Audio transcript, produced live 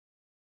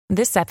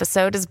This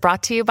episode is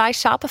brought to you by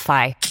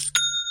Shopify.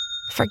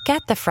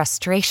 Forget the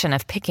frustration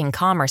of picking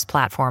commerce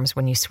platforms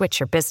when you switch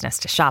your business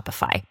to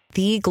Shopify,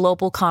 the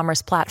global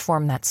commerce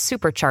platform that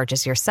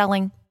supercharges your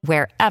selling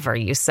wherever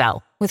you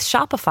sell. With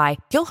Shopify,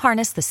 you'll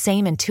harness the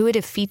same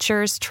intuitive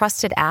features,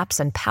 trusted apps,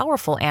 and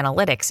powerful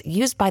analytics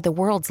used by the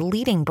world's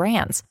leading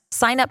brands.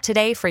 Sign up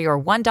today for your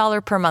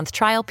 $1 per month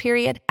trial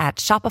period at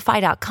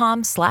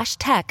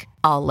shopify.com/tech,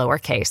 all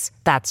lowercase.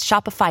 That's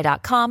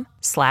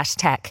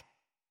shopify.com/tech.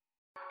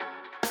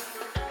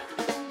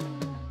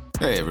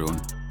 Hey everyone.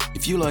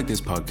 If you like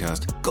this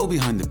podcast, go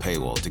behind the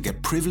paywall to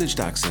get privileged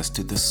access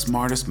to the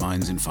smartest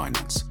minds in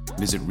finance.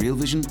 Visit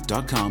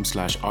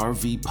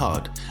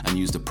realvision.com/rvpod and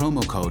use the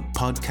promo code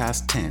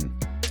podcast10.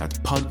 That's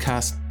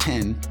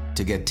podcast10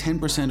 to get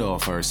 10%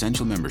 off our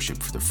essential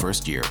membership for the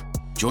first year.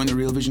 Join the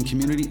Real Vision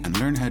community and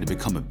learn how to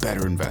become a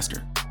better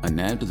investor. And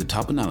now to the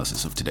top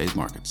analysis of today's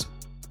markets.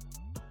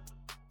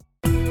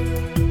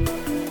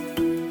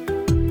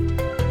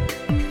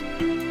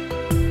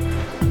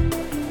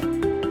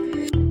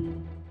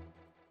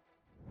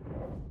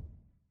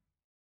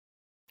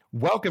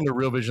 Welcome to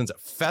Real Vision's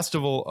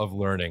Festival of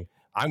Learning.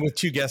 I'm with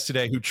two guests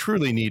today who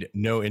truly need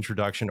no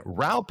introduction.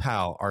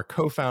 Raoul, our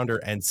co-founder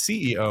and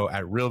CEO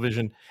at Real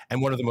Vision,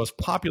 and one of the most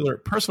popular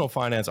personal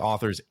finance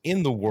authors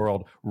in the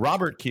world,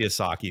 Robert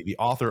Kiyosaki, the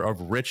author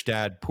of Rich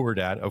Dad, Poor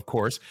Dad, of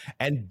course,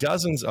 and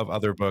dozens of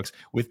other books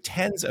with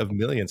tens of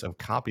millions of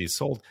copies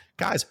sold.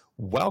 Guys,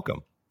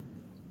 welcome.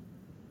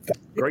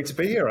 Great to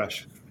be here,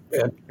 Ash.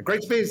 Yeah.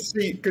 Great to be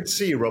good to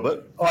see you,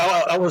 Robert.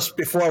 Well, I was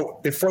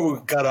before we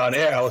got on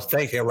air. I was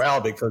thanking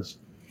Raoul because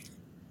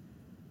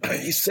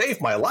he saved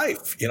my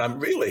life. A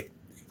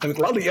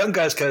lot of young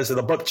guys kind of say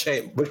the book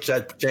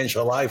changed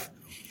their life,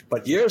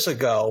 but years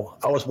ago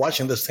I was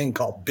watching this thing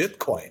called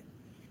Bitcoin.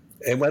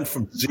 It went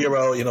from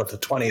zero, to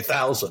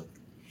 20,000,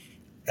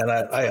 and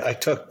I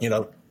took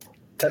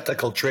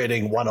technical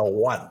trading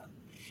 101.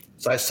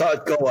 So I saw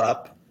it go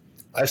up.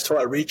 I saw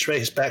it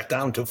retrace back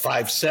down to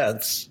 5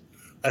 cents.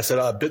 I said,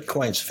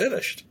 Bitcoin's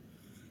finished.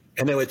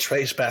 And then it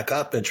traced back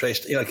up and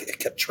traced, it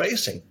kept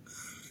tracing.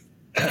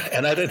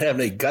 And I didn't have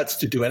any guts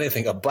to do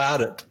anything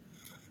about it.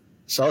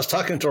 So I was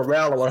talking to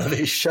Raoul on one of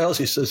these shows.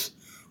 He says,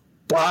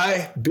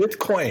 buy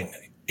Bitcoin.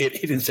 He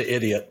didn't say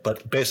idiot,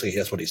 but basically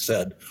that's what he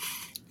said.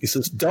 He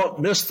says, don't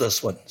miss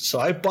this one. So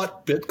I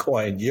bought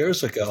Bitcoin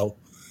years ago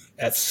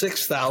at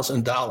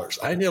 $6,000.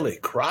 I nearly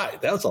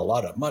cried. That was a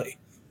lot of money.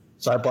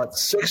 So I bought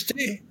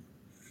 60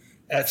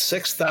 at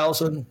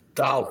 $6,000,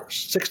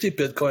 60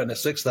 Bitcoin at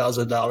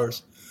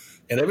 $6,000.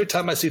 And every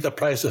time I see the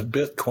price of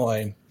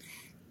Bitcoin,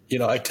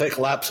 I take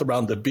laps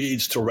around the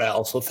beads to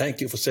Raoul. So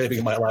thank you for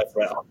saving my life,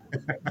 Raoul.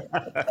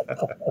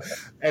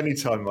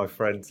 Anytime, my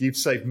friend. You've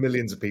saved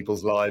millions of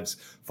people's lives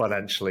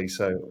financially,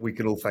 so we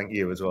can all thank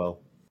you as well.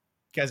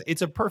 Guys,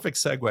 it's a perfect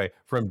segue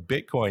from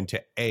Bitcoin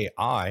to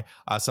AI,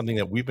 something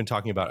that we've been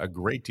talking about a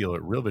great deal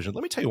at Real Vision.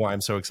 Let me tell you why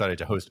I'm so excited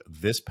to host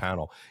this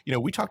panel.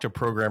 We talk to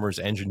programmers,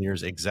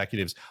 engineers,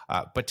 executives,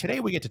 but today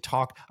we get to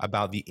talk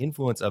about the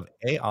influence of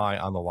AI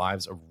on the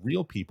lives of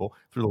real people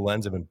through the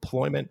lens of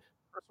employment,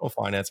 personal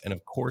finance, and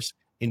of course,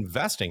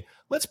 investing.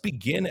 Let's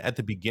begin at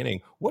the beginning.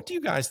 What do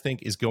you guys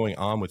think is going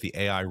on with the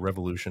AI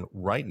revolution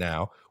right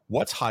now?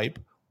 What's hype?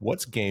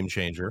 What's game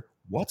changer?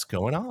 What's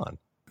going on?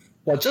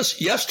 Well, just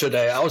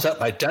yesterday, I was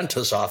at my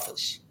dentist's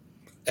office,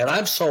 and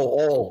I'm so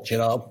old,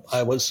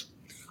 I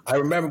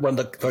remember when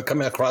they're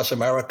coming across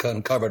America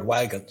in covered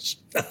wagons.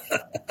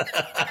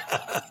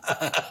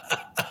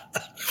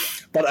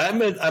 But I'm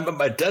at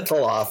my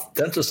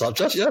dentist's office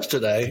just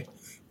yesterday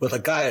with a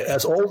guy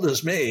as old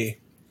as me,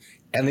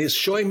 and he's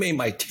showing me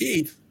my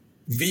teeth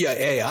via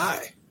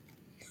AI.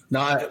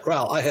 Now,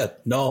 Raoul, I had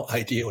no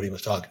idea what he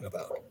was talking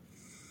about.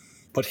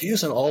 But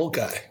he's an old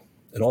guy,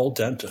 an old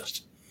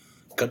dentist,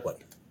 good one.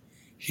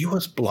 He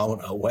was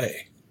blown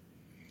away.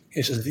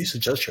 He says, these are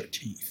just your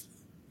teeth.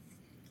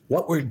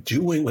 What we're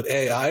doing with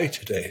AI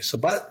today.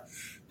 But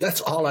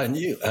that's all I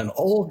knew. An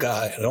old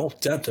guy, an old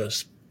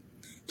dentist,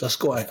 just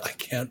going, I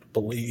can't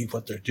believe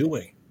what they're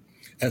doing.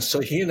 And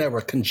so he and I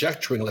were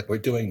conjecturing like we're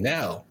doing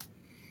now,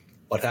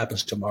 what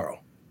happens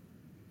tomorrow.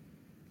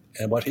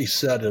 And what he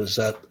said is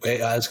that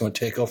AI is going to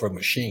take over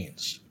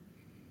machines.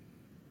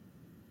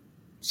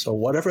 So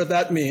whatever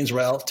that means,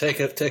 Ralph, take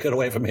it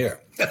away from here.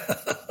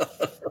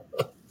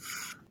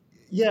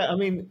 Yeah,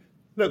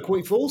 look,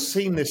 we've all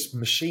seen this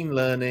machine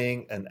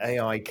learning and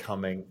AI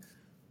coming,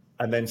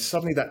 and then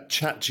suddenly that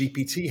chat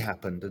GPT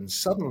happened, and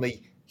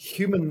suddenly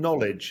human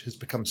knowledge has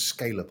become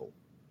scalable.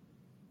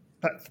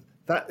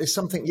 That is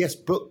something, yes,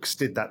 books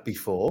did that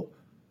before,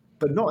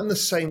 but not in the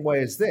same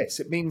way as this.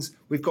 It means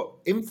we've got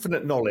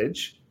infinite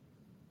knowledge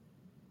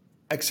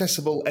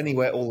accessible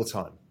anywhere all the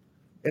time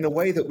in a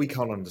way that we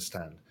can't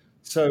understand.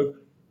 So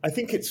I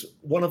think it's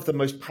one of the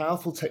most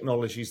powerful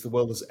technologies the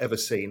world has ever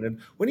seen. And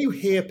when you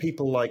hear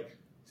people like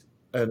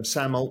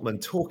Sam Altman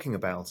talking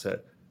about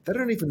it, they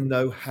don't even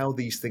know how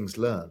these things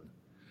learn.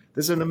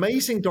 There's an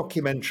amazing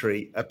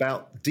documentary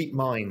about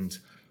DeepMind,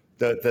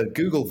 the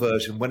Google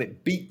version, when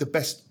it beat the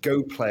best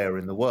Go player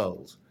in the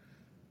world.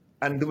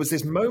 And there was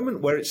this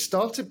moment where it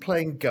started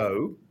playing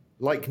Go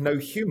like no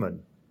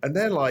human. And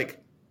they're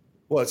like,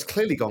 well, it's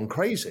clearly gone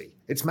crazy.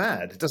 It's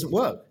mad. It doesn't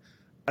work.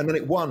 And then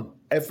it won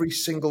every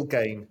single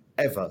game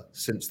ever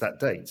since that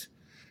date.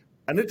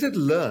 And it had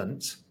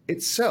learnt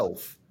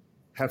itself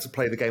how to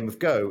play the game of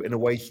Go in a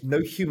way no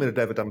human had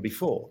ever done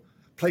before,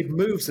 played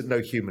moves that no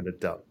human had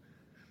done,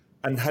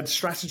 and had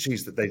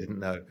strategies that they didn't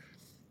know.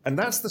 And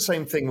that's the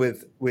same thing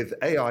with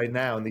AI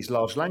now and these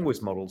large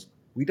language models.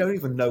 We don't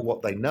even know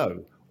what they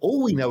know.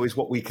 All we know is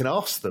what we can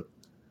ask them.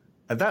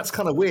 And that's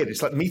kind of weird.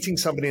 It's like meeting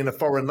somebody in a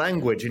foreign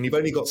language and you've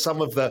only got some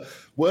of the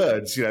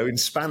words, in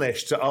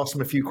Spanish to ask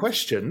them a few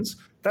questions.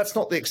 That's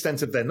not the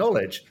extent of their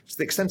knowledge. It's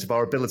the extent of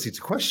our ability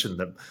to question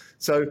them.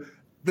 So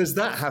there's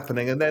that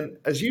happening. And then,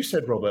 as you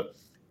said, Robert,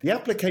 the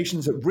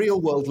applications at real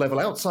world level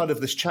outside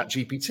of this chat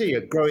GPT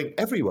are growing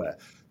everywhere.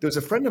 There was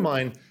a friend of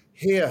mine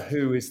here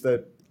who is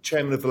the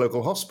chairman of the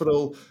local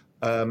hospital,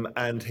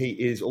 and he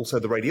is also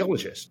the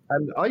radiologist.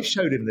 And I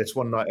showed him this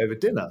one night over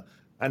dinner.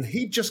 And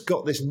he just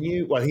got this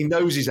new, well, he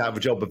knows he's out of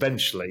a job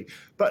eventually,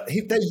 but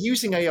they're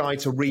using AI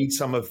to read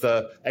some of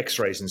the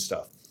x-rays and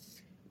stuff.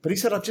 But he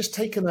said, I've just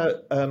taken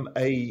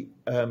a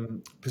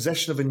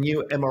possession of a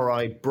new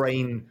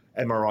brain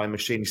MRI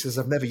machine. He says,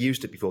 I've never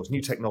used it before. It's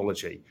new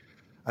technology.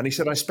 And he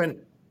said, I spent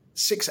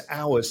 6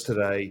 hours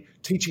today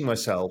teaching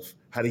myself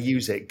how to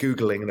use it,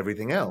 Googling and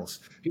everything else.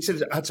 He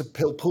said, I had to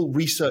pull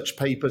research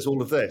papers,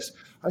 all of this.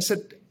 I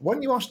said, why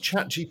don't you ask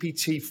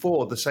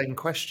ChatGPT-4 the same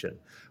question?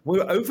 We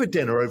were over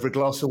dinner, over a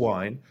glass of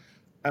wine,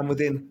 and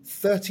within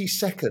 30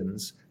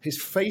 seconds,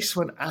 his face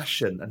went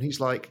ashen, and he's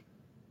like,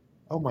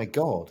 oh my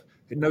God,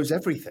 it knows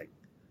everything.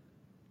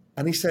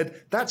 And he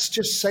said, that's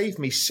just saved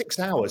me 6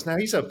 hours. Now,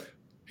 he's a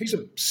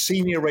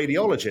senior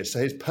radiologist, so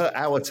his per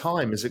hour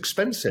time is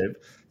expensive.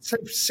 It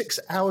saved 6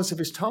 hours of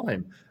his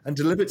time and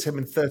delivered to him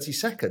in 30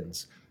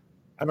 seconds.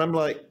 And I'm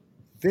like,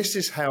 this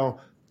is how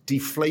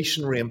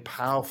deflationary and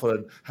powerful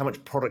and how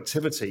much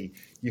productivity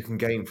you can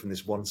gain from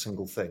this one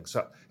single thing.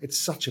 So it's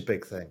such a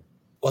big thing.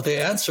 Well,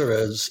 the answer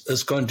is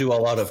it's going to do a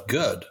lot of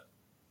good,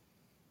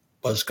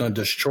 but it's going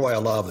to destroy a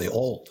lot of the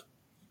old.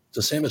 It's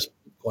the same as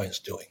Bitcoin's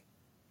doing.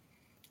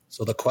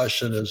 So the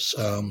question is,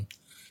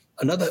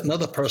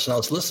 another person I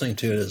was listening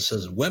to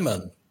says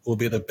women will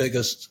be the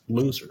biggest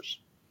losers.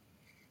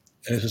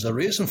 And he says the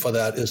reason for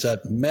that is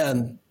that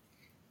men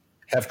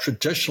have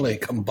traditionally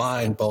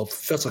combined both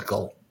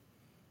physical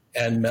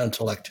and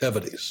mental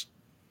activities.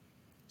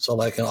 So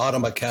like an auto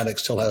mechanic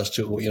still has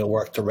to,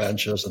 work the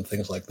wrenches and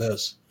things like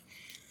this.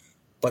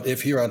 But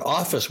if you're an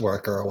office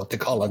worker, or what they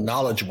call a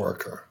knowledge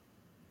worker,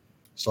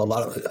 so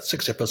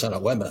 60%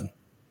 of women,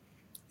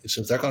 he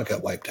says they're going to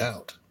get wiped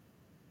out.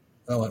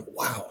 And I went,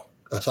 wow.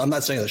 So I'm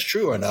not saying it's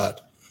true or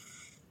not,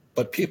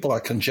 but people are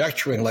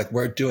conjecturing like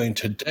we're doing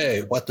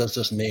today. What does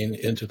this mean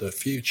into the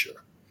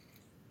future?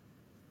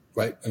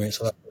 Right? I mean,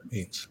 so that's what it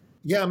means.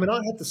 Yeah, I mean,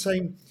 I had the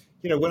same,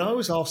 when I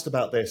was asked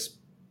about this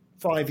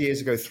 5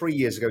 years ago, 3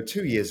 years ago,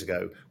 2 years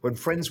ago, when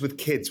friends with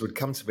kids would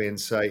come to me and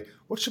say,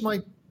 what should my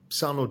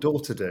son or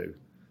daughter do?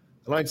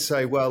 And I'd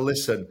say, well,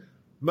 listen,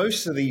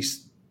 most of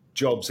these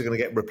jobs are going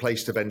to get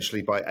replaced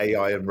eventually by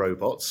AI and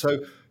robots.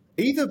 So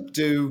either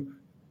do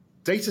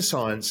data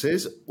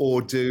sciences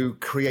or do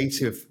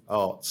creative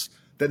arts.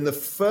 Then the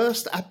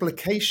first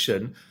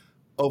application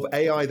of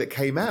AI that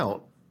came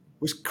out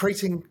was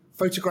creating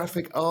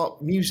photographic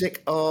art,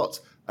 music art,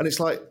 and it's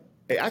like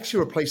it actually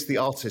replaced the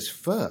artist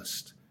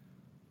first.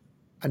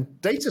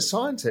 And data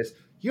scientists,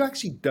 you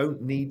actually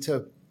don't need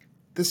to.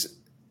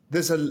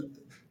 There's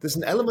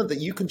an element that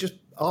you can just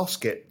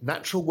ask it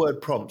natural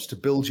word prompts to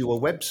build you a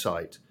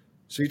website.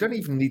 So you don't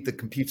even need the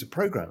computer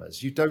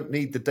programmers. You don't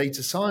need the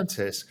data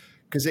scientists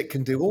because it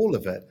can do all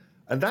of it.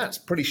 And that's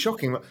pretty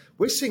shocking.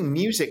 We're seeing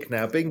music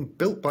now being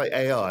built by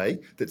AI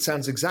that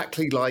sounds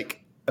exactly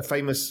like a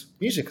famous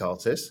music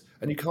artist,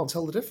 and you can't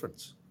tell the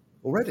difference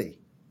already.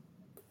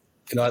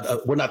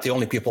 We're not the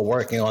only people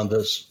working on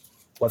this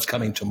what's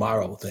coming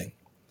tomorrow thing.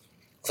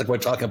 It's like we're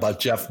talking about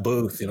Jeff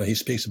Booth. He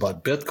speaks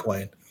about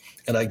Bitcoin.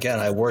 And again,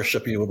 I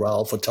worship you,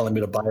 Raoul, for telling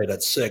me to buy it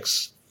at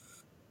 6.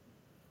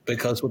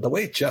 Because with the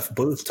way Jeff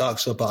Booth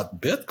talks about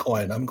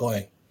Bitcoin, I'm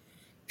going,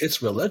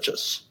 it's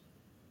religious.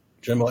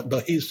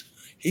 But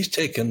he's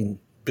taken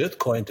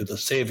Bitcoin to the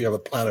savior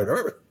of planet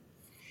Earth.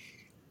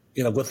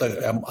 With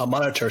our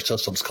monetary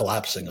systems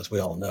collapsing, as we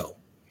all know.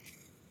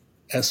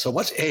 And so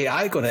what's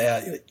AI going to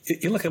add?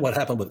 You look at what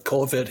happened with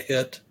COVID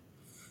hit,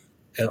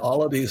 and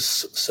all of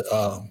these,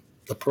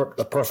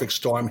 the perfect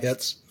storm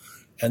hits,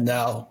 and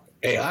now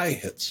AI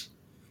hits.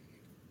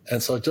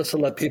 And so just to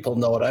let people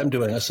know what I'm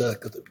doing, I said,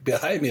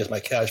 behind me is my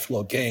cash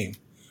flow game.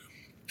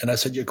 And I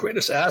said, your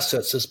greatest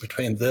assets is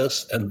between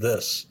this and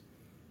this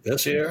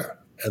year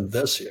and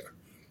this year.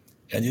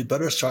 And you'd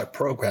better start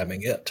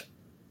programming it.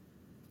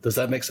 Does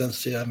that make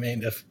sense to you? I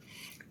mean, if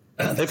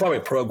they've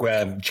already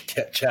programmed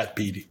Chat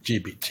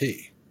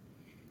GPT,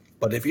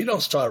 but if you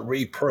don't start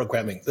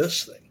reprogramming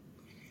this thing,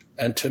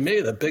 and to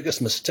me, the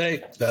biggest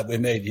mistake that we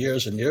made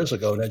years and years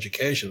ago in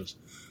education was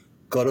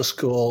go to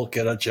school,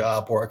 get a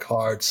job, work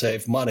hard,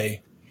 save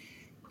money,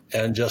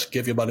 and just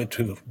give your money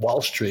to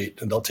Wall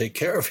Street and they'll take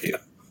care of you.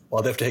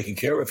 Well, they've taken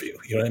care of you.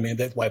 You know what I mean?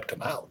 They've wiped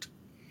them out.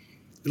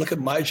 You look at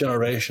my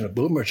generation, a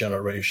boomer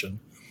generation,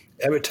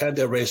 every time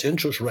they raise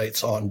interest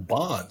rates on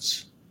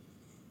bonds,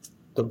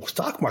 the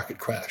stock market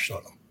crashed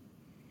on them.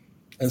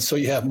 And so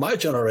you have my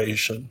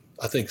generation,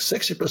 I think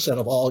 60%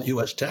 of all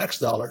U.S. tax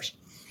dollars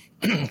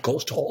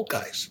goes to old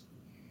guys.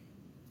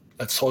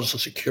 That's Social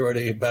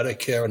Security,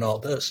 Medicare, and all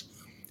this.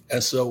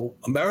 And so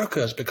America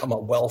has become a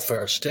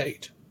welfare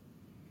state.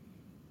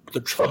 The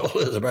trouble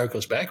is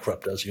America's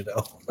bankrupt, as you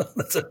know.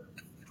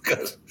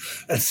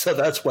 And so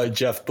that's why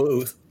Jeff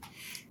Booth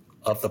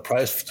of The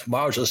Price of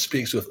Tomorrow just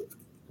speaks with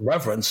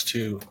reverence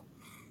to,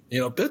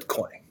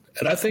 Bitcoin.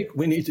 And I think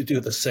we need to do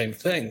the same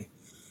thing.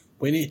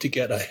 We need to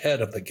get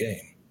ahead of the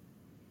game.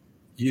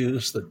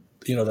 Use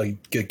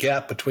the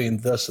gap between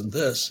this and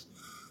this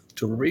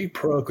to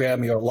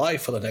reprogram your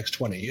life for the next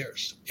 20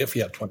 years, if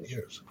you have 20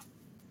 years.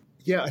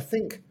 Yeah, I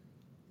think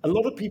a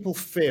lot of people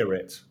fear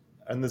it,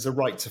 and there's a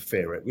right to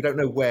fear it. We don't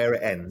know where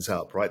it ends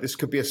up, right? This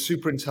could be a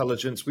super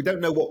intelligence. We don't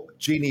know what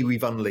genie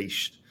we've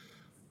unleashed.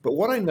 But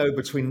what I know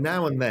between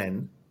now and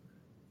then,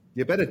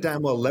 you better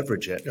damn well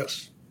leverage it.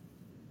 Yes.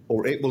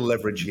 Or it will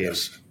leverage you.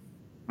 Yes.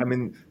 I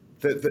mean,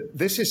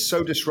 this is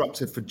so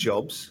disruptive for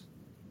jobs.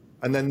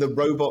 And then the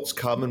robots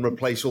come and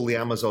replace all the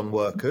Amazon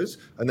workers.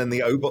 And then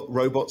the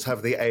robots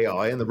have the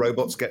AI and the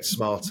robots get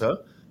smarter.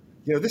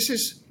 This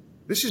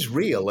is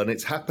real, and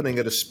it's happening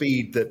at a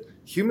speed that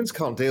humans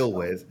can't deal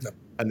with. No.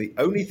 And the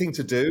only thing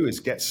to do is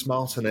get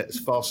smart on it as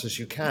fast as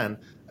you can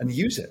and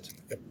use it.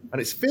 Yep.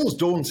 And it feels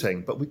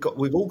daunting, but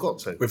we've all got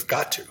to. We've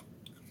got to.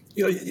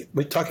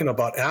 We're talking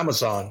about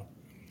Amazon.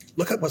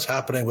 Look at what's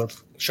happening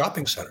with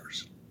shopping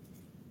centers.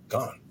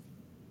 Gone.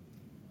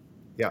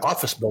 Yeah.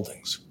 Office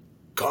buildings.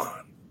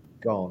 Gone.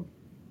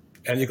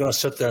 And you're going to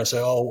sit there and say,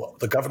 oh,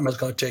 the government's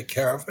going to take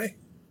care of me?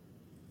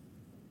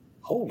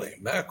 Holy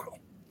mackerel.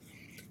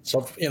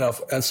 So,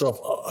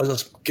 I'll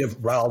just give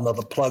Raoul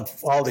another plug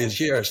for all these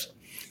years.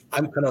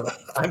 I'm kind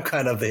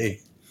of the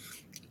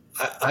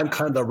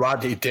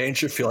Rodney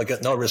Dangerfield. I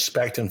get no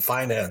respect in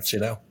finance,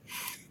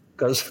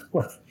 because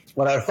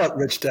when I wrote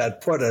Rich Dad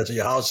Poor Dad,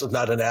 your house is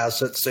not an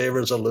asset,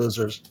 savers are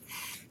losers.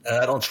 And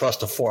I don't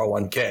trust a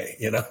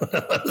 401k,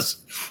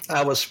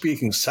 I was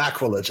speaking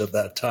sacrilege at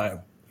that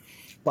time.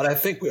 But I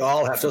think we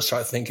all have to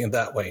start thinking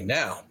that way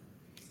now.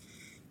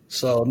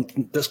 So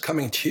this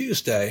coming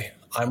Tuesday,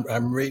 I'm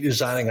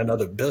redesigning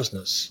another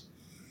business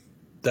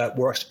that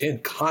works in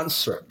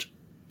concert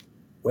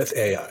with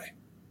AI.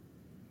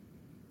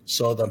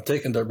 So I'm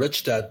taking the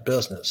Rich Dad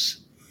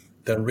business,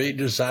 then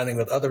redesigning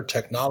with other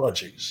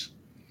technologies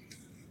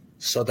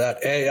so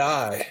that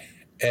AI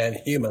and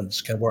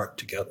humans can work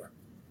together.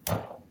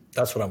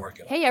 That's what I'm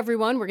working on. Hey,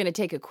 everyone. We're going to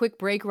take a quick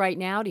break right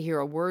now to hear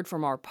a word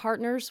from our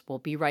partners. We'll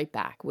be right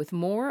back with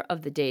more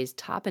of the day's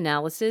top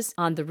analysis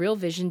on the Real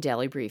Vision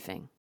Daily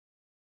Briefing.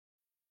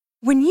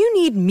 When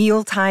you need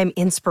mealtime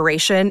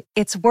inspiration,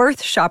 it's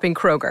worth shopping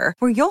Kroger,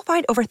 where you'll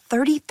find over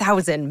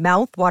 30,000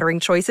 mouth-watering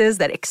choices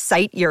that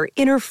excite your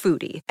inner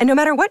foodie. And no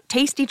matter what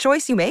tasty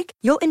choice you make,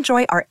 you'll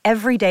enjoy our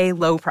everyday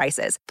low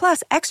prices,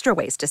 plus extra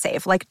ways to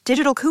save, like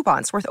digital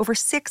coupons worth over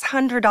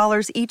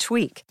 $600 each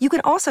week. You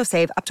can also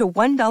save up to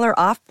 $1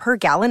 off per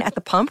gallon at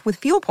the pump with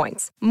fuel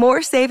points.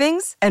 More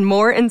savings and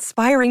more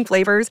inspiring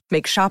flavors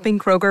make shopping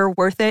Kroger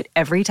worth it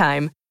every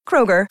time.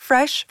 Kroger,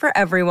 fresh for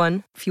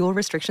everyone. Fuel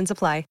restrictions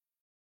apply.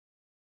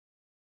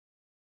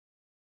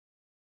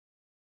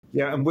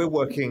 Yeah, and we're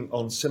working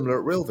on similar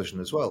at Real Vision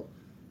as well,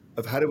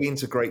 of how do we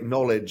integrate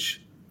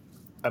knowledge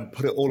and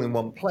put it all in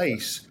one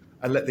place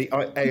and let the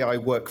AI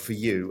work for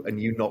you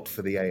and you not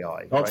for the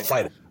AI. Don't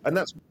fight it.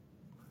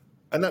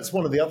 And that's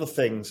one of the other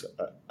things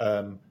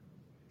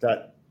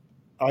that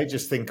I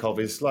just think of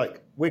is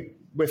like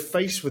we're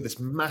faced with this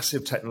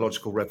massive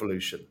technological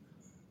revolution,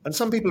 and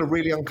some people are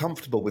really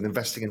uncomfortable with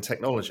investing in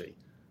technology.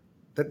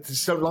 They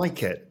just don't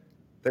like it.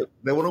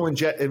 They want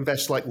to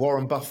invest like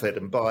Warren Buffett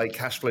and buy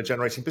cash flow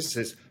generating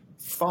businesses.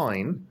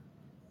 Fine,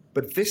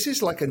 but this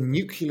is like a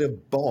nuclear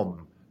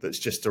bomb that's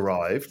just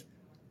arrived,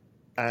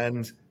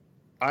 and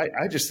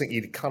I just think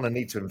you kind of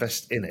need to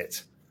invest in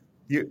it.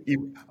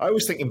 I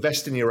always think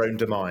invest in your own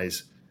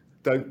demise.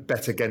 Don't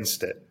bet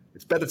against it.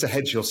 It's better to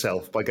hedge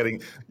yourself by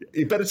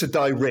you're better to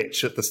die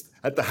rich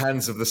at the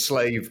hands of the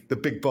slave, the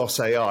big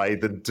boss AI,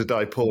 than to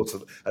die poor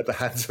at the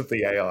hands of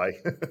the AI.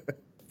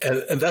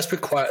 And that's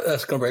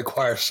going to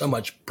require so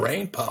much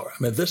brain power.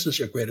 I mean, this is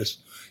your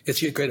greatest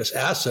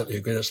asset, your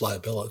greatest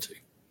liability.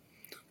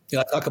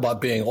 I talk about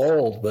being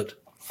old, but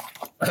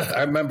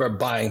I remember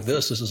buying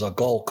this. This is a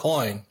gold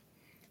coin.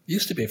 It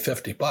used to be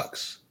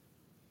 $50.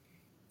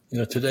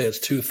 Today it's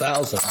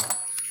 $2,000.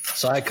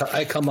 So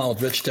I come on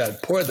with Rich Dad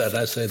Poor Dad, and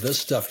I say, this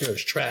stuff here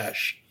is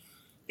trash.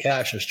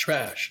 Cash is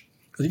trash.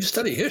 Because you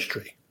study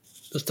history.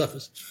 This stuff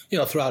is,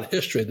 throughout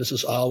history, this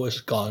has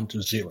always gone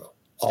to zero.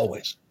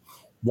 Always.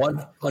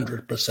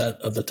 100%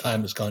 of the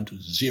time has gone to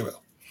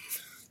zero.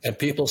 And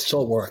people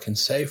still work and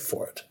save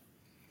for it.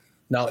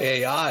 Now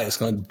AI is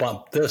going to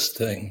bump this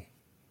thing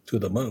to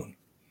the moon.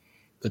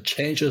 The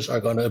changes are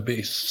going to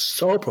be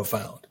so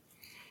profound.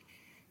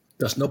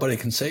 Because nobody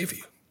can save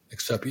you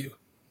except you.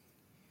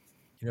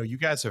 You know, you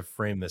guys have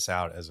framed this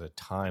out as a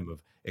time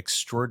of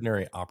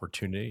extraordinary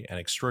opportunity and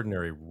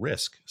extraordinary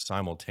risk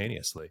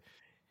simultaneously.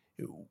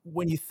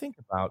 When you think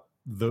about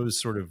those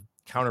sort of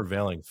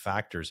countervailing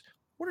factors,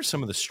 what are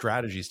some of the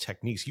strategies,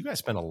 techniques? You guys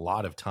spend a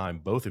lot of time,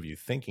 both of you,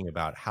 thinking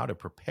about how to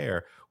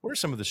prepare. What are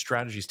some of the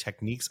strategies,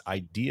 techniques,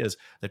 ideas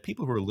that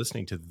people who are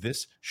listening to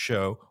this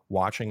show,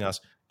 watching us,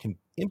 can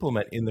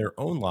implement in their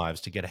own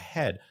lives to get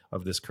ahead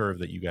of this curve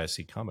that you guys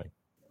see coming?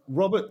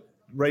 Robert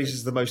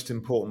raises the most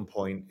important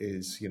point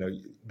is,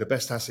 the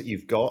best asset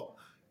you've got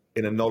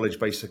in a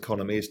knowledge-based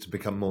economy is to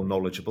become more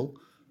knowledgeable,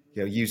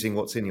 using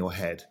what's in your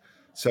head.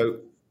 So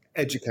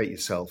educate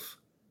yourself.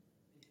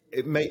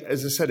 It may,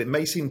 as I said, it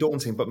may seem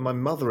daunting, but my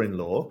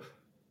mother-in-law,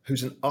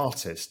 who's an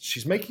artist,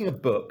 she's making a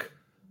book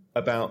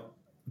about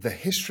the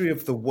history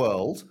of the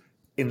world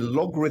in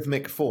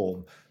logarithmic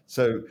form.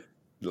 So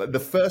the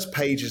first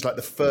page is like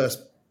the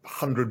first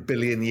 100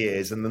 billion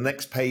years, and the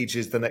next page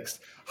is the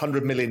next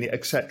 100 million,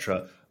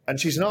 etc. And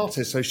she's an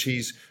artist, so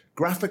she's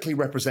graphically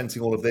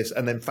representing all of this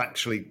and then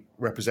factually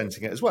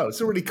representing it as well. It's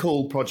a really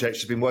cool project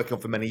she's been working on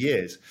for many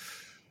years.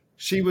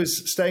 She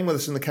was staying with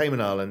us in the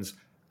Cayman Islands,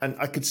 and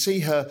I could see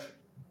her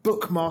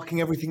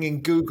bookmarking everything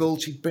in Google.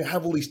 She'd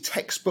have all these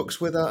textbooks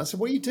with her. I said,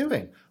 what are you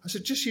doing? I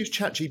said, just use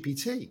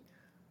ChatGPT.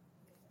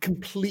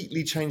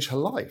 Completely changed her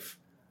life.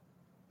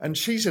 And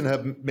she's in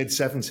her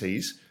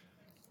mid-70s,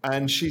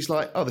 and she's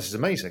like, oh, this is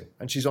amazing.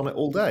 And she's on it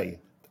all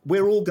day.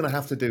 We're all going to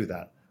have to do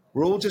that.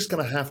 We're all just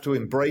going to have to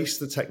embrace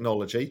the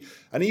technology.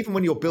 And even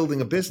when you're building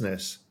a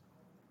business,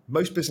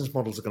 most business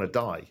models are going to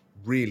die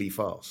really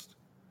fast.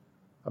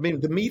 I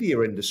mean, the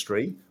media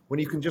industry,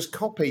 when you can just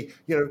copy,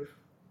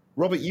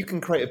 Robert, you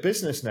can create a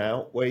business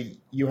now where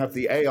you have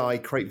the AI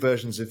create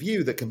versions of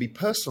you that can be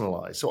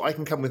personalized. So I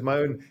can come with my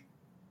own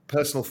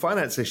personal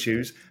finance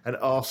issues and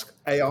ask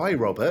AI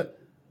Robert,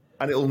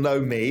 and it'll know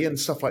me and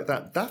stuff like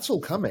that. That's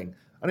all coming.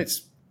 And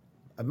it's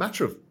a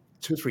matter of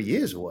 2 or 3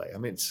 years away. I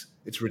mean,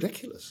 it's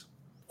ridiculous.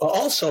 Well,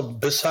 also,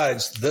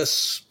 besides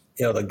this,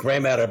 the gray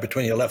matter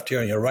between your left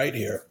ear and your right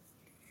ear,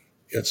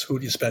 it's who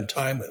do you spend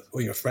time with, who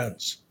are your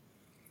friends.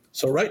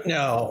 So right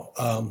now,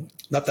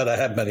 not that I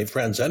have many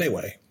friends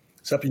anyway,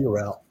 except you,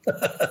 Raoul.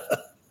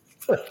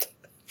 But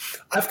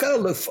I've got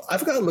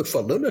to look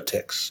for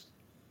lunatics.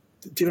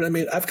 Do you know what I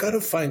mean? I've got to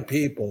find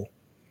people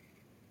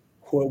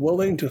who are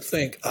willing to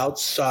think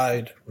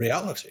outside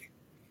reality.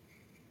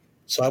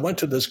 So I went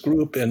to this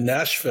group in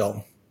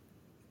Nashville.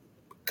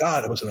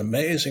 God, it was an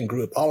amazing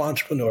group, all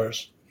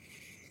entrepreneurs.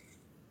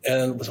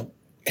 And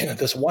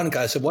this one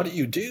guy said, "What do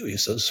you do?" He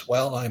says,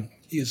 "Well,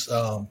 he's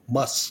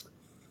Musk.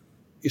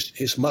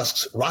 He's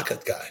Musk's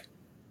rocket guy."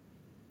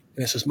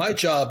 And he says, "My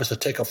job is to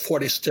take a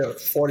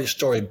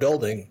 40-story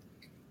building,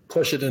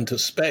 push it into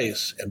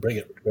space, and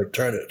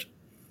return it."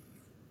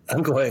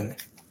 I'm going,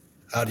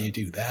 how do you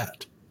do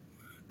that?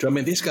 I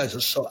mean, these guys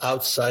are so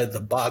outside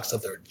the box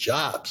of their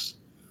jobs.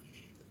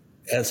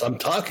 And so I'm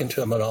talking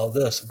to him and all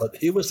this, but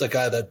he was the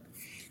guy that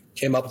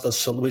came up with a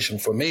solution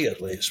for me, at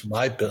least,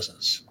 my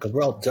business, because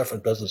we're all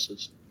different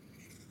businesses.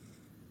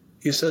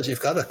 He says, he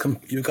said,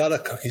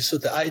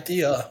 the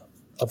idea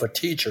of a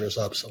teacher is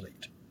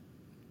obsolete,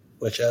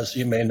 which, as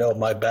you may know,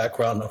 my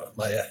background,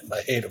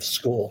 my hate of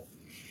school,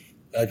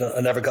 I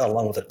never got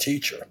along with a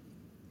teacher.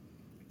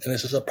 And he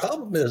says, the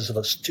problem is if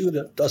a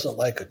student doesn't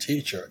like a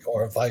teacher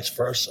or vice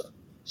versa,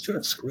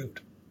 student's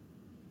screwed.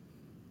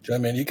 Do you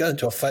know what I mean? You get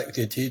into a fight with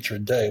your teacher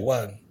day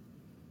one,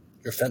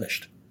 you're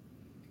finished.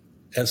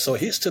 And so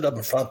he stood up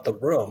in front of the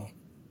room.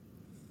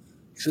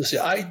 He says,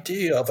 the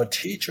idea of a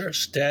teacher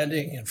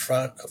standing in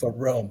front of a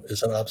room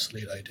is an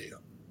obsolete idea.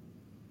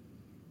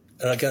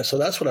 And again, so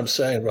that's what I'm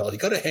saying, Raoul. You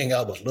got to hang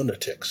out with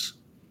lunatics.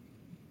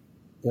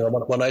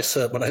 When I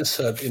said,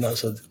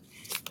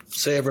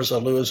 savers are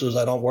losers.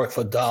 I don't work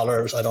for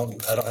dollars. I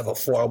don't have a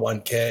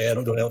 401k. I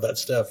don't do any of that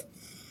stuff.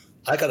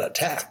 I got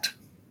attacked.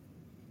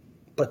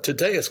 But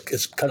today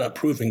it's kind of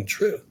proving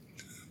true.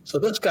 So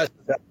this guy,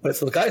 if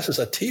the guy says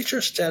a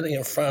teacher standing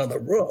in front of the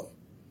room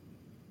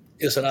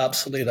is an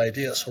obsolete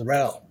idea. So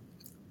Raoul,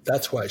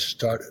 that's where I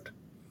started.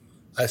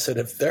 I said,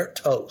 if they're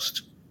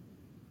toast,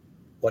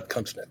 what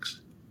comes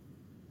next?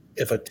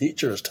 If a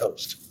teacher is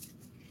toast.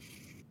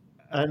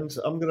 And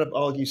I'm going to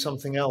argue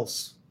something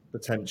else,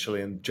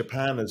 potentially, and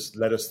Japan has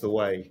led us the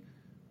way.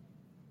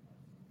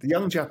 The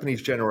young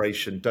Japanese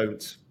generation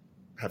don't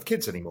have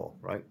kids anymore,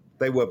 right?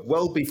 They were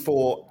well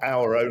before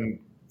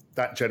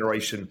that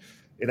generation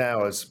in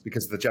ours,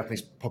 because the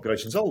Japanese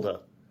population's older.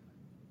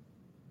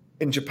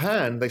 In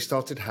Japan, they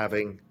started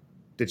having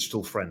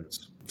digital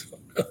friends.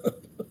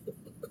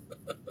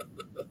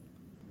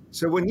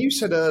 So when you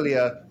said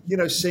earlier,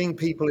 seeing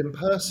people in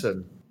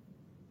person,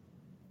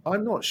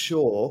 I'm not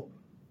sure.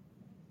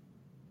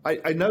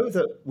 I know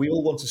that we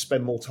all want to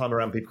spend more time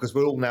around people because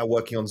we're all now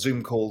working on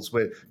Zoom calls.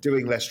 We're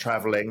doing less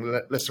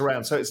traveling, less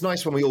around. So it's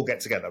nice when we all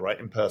get together, right,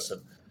 in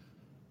person.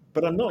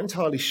 But I'm not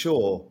entirely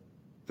sure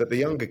that the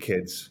younger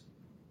kids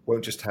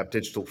won't just have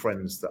digital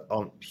friends that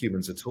aren't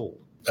humans at all.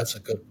 That's a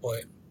good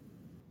point.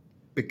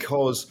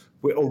 Because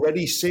We're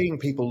already seeing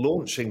people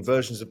launching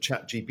versions of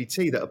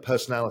ChatGPT that are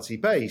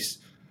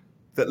personality-based,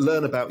 that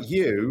learn about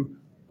you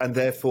and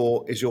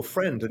therefore is your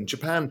friend. And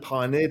Japan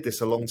pioneered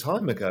this a long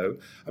time ago.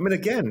 I mean,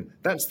 again,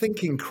 that's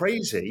thinking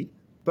crazy,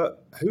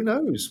 but who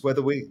knows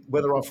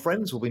whether our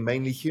friends will be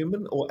mainly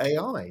human or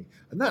AI.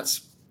 And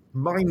that's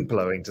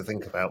mind-blowing to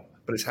think about,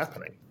 but it's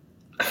happening.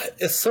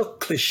 It's so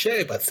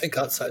cliche, but think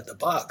outside the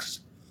box.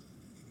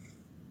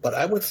 But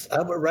I would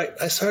write,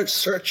 I started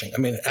searching,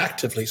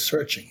 actively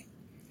searching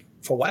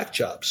for whack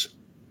jobs.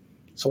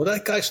 So when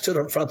that guy stood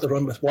in front of the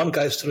room, one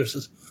guy stood and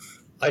says,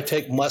 I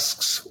take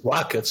Musk's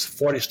rockets,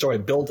 40-story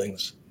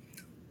buildings,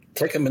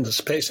 take them into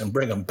space and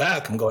bring them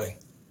back. I'm going,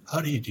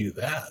 how do you do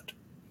that?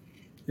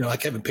 I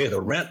can't even pay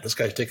the rent. This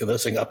guy's taking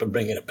this thing up and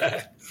bringing it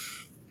back.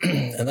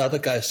 And the other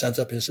guy stands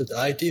up and says, the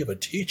idea of a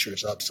teacher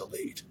is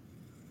obsolete.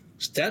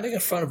 Standing in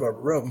front of a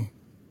room,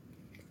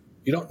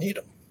 you don't need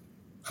them.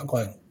 I'm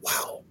going,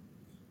 wow,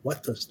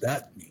 what does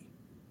that mean?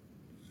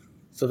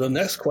 So the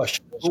next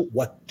question is,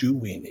 what do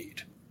we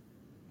need?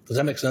 Does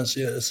that make sense?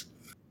 Yes.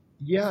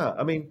 Yeah,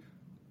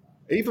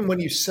 even when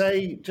you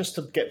say, just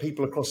to get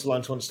people across the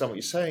line to understand what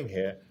you're saying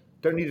here,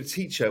 don't need a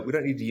teacher, we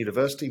don't need a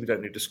university, we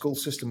don't need a school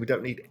system, we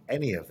don't need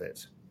any of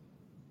it.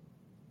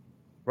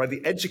 Right?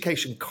 The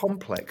education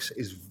complex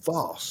is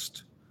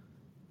vast.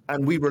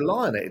 And we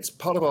rely on it. It's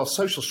part of our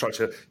social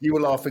structure. You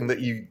were laughing that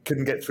you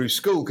couldn't get through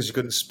school because you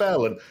couldn't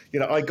spell. And,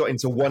 I got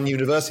into one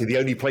university, the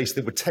only place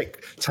that would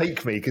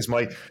take me because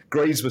my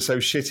grades were so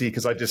shitty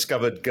because I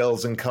discovered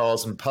girls and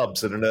cars and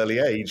pubs at an early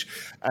age.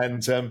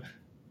 And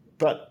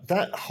but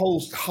that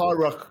whole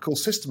hierarchical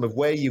system of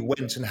where you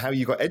went and how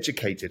you got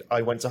educated.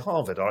 I went to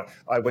Harvard.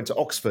 I went to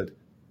Oxford.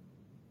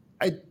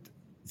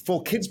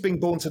 For kids being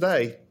born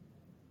today,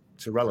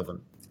 it's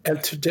irrelevant.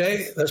 And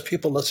today, there's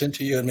people listening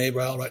to you and me,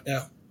 Raoul, right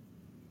now.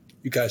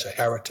 You guys are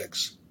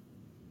heretics.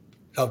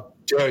 How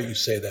dare you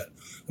say that?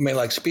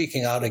 Like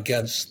speaking out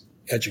against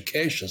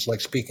education, it's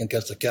like speaking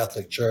against the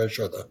Catholic Church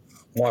or the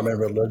Mormon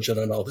religion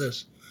and all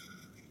this.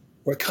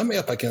 We're coming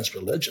up against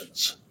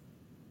religions,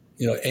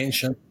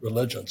 ancient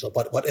religions.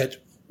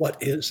 What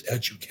is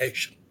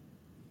education?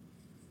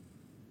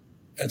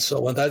 And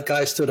so when that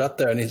guy stood up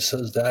there and he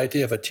says, the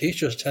idea of a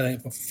teacher standing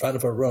in front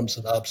of a room is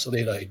an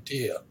obsolete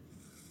idea,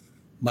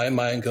 my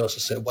mind goes to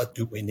say, what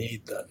do we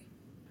need then?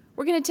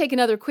 We're going to take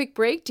another quick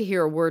break to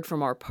hear a word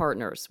from our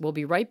partners. We'll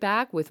be right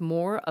back with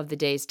more of the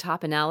day's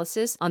top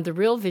analysis on the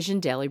Real Vision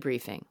Daily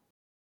Briefing.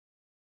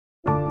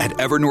 At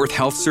Evernorth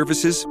Health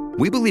Services,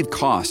 we believe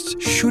costs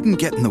shouldn't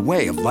get in the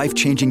way of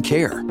life-changing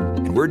care,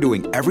 and we're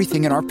doing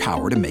everything in our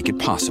power to make it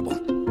possible.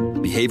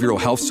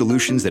 Behavioral health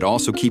solutions that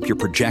also keep your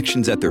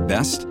projections at their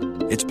best?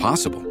 It's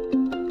possible.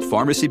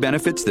 Pharmacy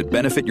benefits that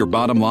benefit your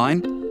bottom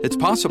line? It's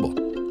possible.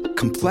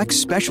 Complex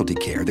specialty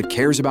care that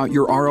cares about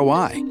your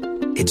ROI?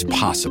 It's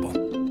possible.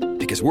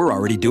 Because we're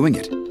already doing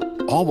it,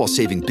 all while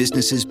saving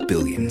businesses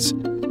billions.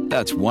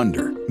 That's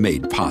Wonder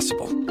made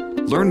possible.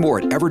 Learn more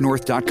at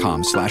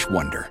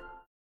evernorth.com/wonder.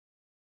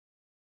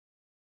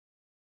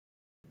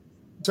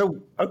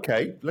 So,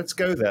 okay, let's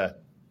go there.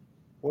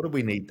 What do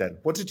we need then?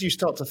 What did you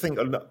start to think?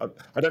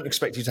 I don't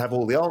expect you to have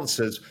all the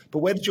answers, but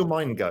where did your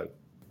mind go?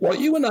 Well,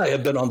 you and I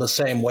have been on the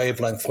same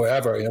wavelength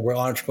forever. We're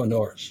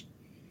entrepreneurs.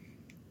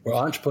 We're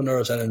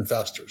entrepreneurs and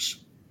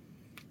investors.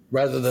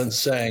 Rather than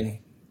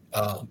saying,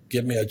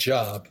 give me a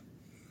job,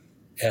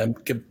 and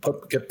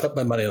put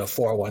my money in a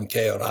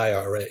 401k or an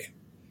IRA.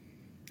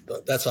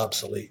 That's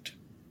obsolete.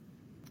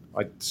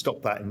 I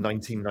stopped that in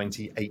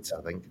 1998,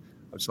 I think.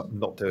 I was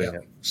not doing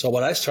it. So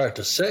when I started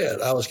to say it,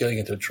 I was getting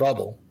into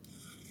trouble.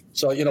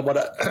 So,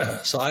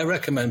 so I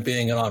recommend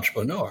being an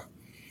entrepreneur.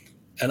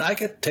 And I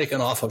get taken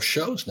off of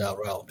shows now,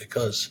 Raoul,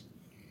 because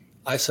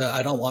I said,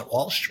 I don't want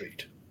Wall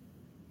Street.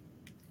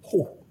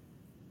 Oh.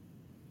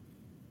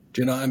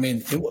 Do you know what I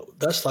mean?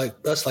 That's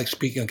like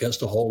speaking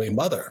against the Holy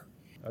Mother.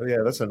 Oh, yeah,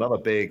 that's another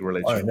big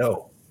religion. I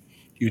know.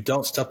 You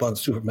don't step on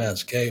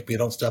Superman's cape. You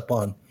don't step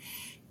on,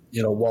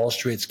 Wall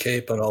Street's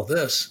cape and all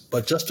this.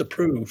 But just to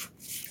prove,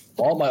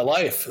 all my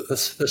life,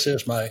 this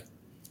is my.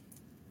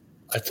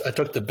 I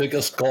took the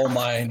biggest gold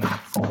mine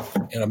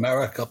in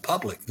America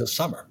public last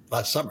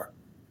summer.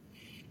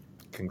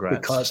 Congrats.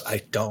 Because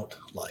I don't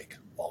like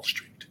Wall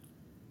Street.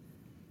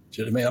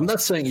 Do you know what I mean? I'm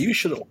not saying you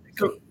shouldn't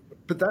like it.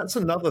 But that's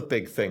another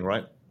big thing,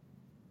 right?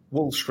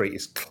 Wall Street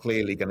is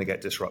clearly going to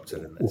get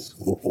disrupted in this.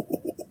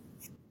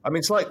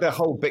 It's like the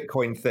whole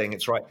Bitcoin thing.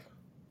 It's right.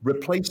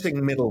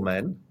 Replacing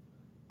middlemen,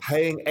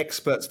 paying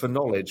experts for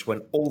knowledge when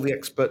all the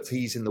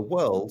expertise in the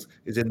world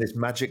is in this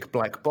magic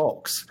black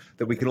box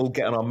that we can all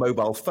get on our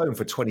mobile phone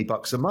for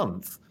 $20 a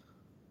month.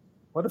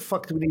 Why the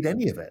fuck do we need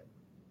any of it?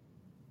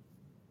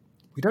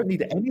 We don't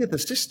need any of the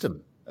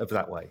system of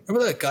that way.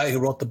 Remember that guy who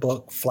wrote the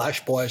book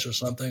Flash Boys or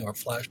something, or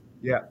Flash?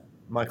 Yeah,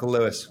 Michael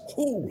Lewis.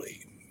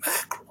 Holy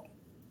mackerel.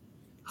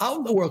 How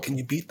in the world can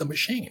you beat the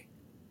machine?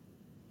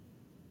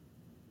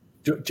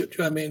 Do you know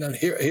what I mean? And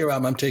here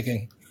I'm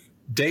taking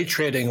day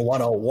trading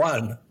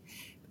 101,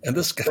 and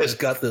this guy's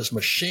got this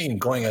machine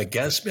going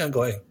against me. I'm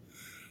going,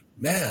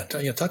 man,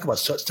 talk about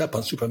step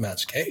on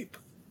Superman's cape.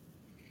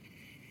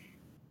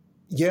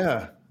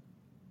 Yeah.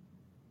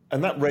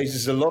 And that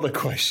raises a lot of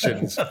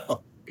questions,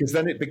 because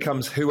then it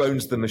becomes who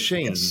owns the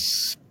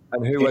machines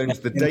and who owns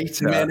the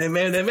data.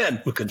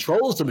 Amen. Who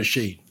controls the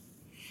machine?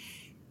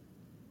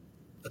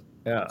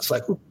 Yeah. It's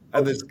like,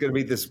 and there's going to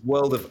be this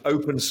world of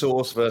open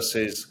source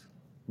versus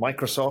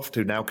Microsoft,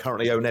 who now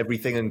currently own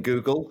everything, and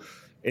Google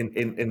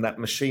in that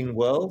machine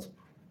world.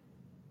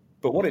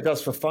 But what it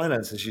does for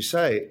finance, as you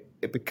say,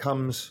 it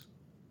becomes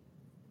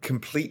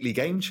completely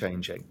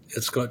game-changing.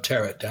 It's going to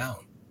tear it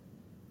down.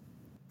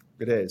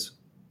 It is.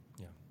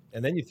 Yeah.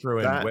 And then you throw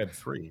in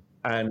Web3.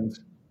 And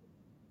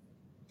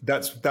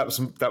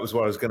that was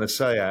what I was going to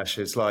say, Ash.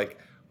 It's like,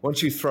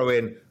 once you throw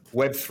in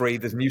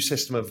Web3, the new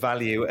system of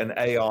value, and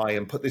AI,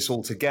 and put this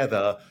all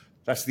together,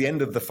 that's the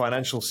end of the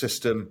financial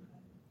system,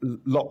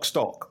 lock,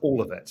 stock,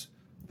 all of it.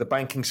 The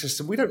banking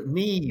system, we don't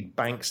need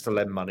banks to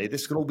lend money.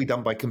 This can all be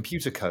done by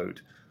computer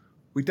code.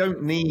 We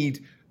don't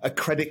need a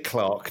credit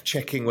clerk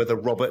checking whether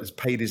Robert has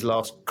paid his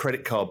last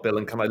credit card bill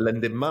and can I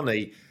lend him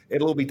money.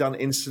 It'll all be done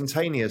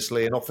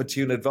instantaneously and offered to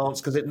you in advance,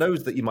 because it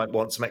knows that you might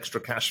want some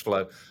extra cash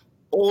flow.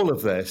 All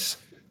of this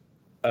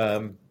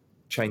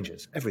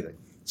changes everything.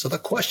 So the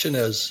question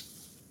is,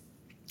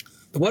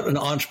 what an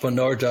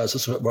entrepreneur does,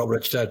 this is what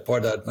Rich Dad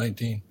Poor Dad,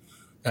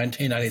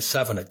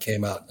 1997 it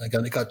came out.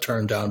 Again, it got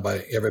turned down by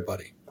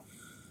everybody.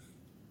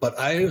 But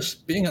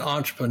being an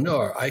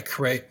entrepreneur, I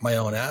create my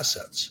own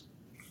assets.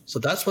 So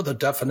that's what the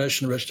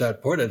definition of Rich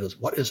Dad Poor Dad is.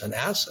 What is an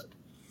asset?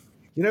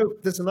 You know,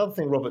 there's another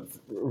thing, Robert,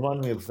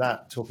 reminding me of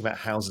that, talking about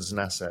houses and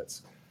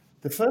assets.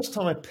 The first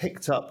time I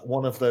picked up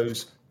one of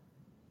those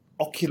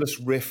Oculus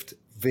Rift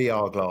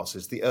VR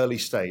glasses, the early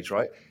stage,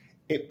 right?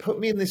 It put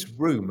me in this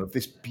room of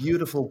this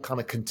beautiful kind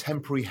of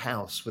contemporary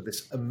house with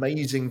this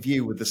amazing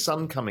view with the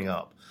sun coming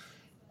up.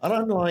 And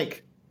I'm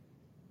like,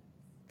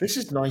 this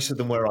is nicer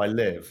than where I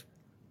live.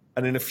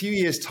 And in a few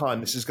years'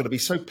 time, this is going to be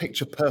so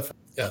picture perfect.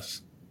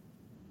 Yes.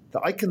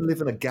 That I can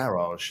live in a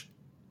garage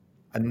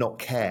and not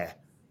care.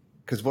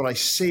 Because what I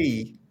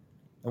see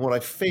and what I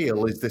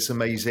feel is this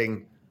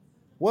amazing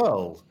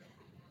world.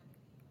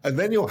 And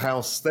then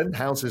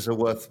houses are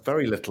worth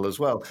very little as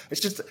well. It's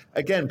just,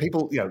 again,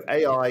 people,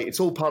 AI, it's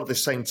all part of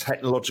this same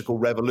technological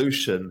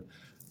revolution.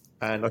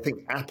 And I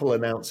think Apple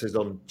announces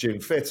on June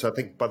 5th. So I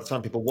think by the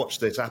time people watch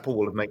this, Apple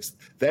will have made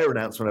their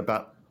announcement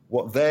about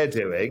what they're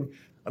doing.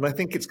 And I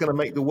think it's going to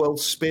make the world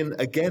spin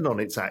again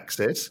on its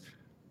axis.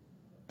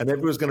 And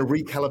everyone's going to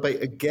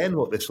recalibrate again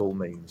what this all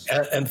means.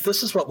 And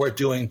this is what we're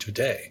doing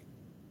today.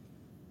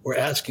 We're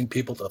asking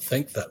people to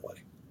think that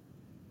way.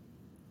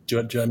 Do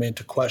you know what I mean?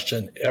 To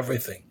question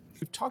everything.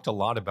 We've talked a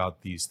lot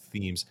about these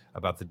themes,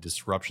 about the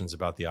disruptions,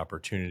 about the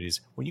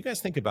opportunities. When you guys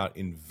think about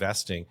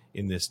investing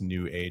in this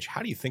new age,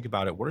 how do you think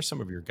about it? What are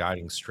some of your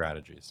guiding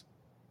strategies?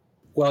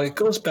 Well, it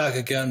goes back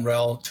again,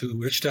 Raoul, to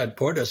Rich Dad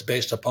Poor Dad,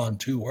 based upon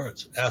two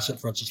words: asset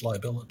versus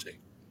liability.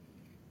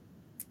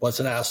 What's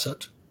an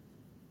asset?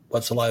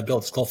 What's a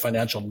liability? It's called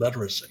financial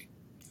literacy.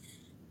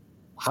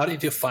 How do you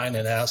define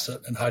an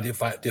asset, and how do you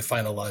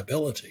define a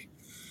liability?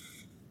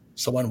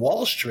 So when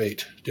Wall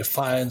Street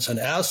defines an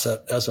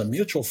asset as a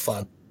mutual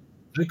fund,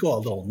 they go a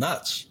little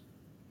nuts.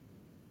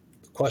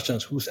 The question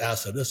is, whose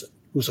asset is it?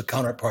 Who's the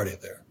counterparty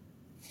there?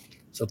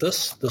 So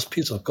this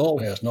piece of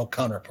gold has no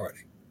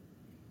counterparty.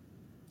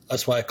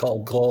 That's why I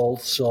call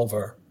gold,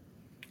 silver,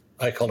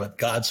 I call it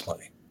God's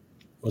money.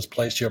 It was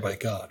placed here by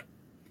God.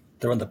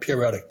 They're in the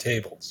periodic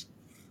tables.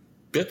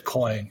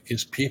 Bitcoin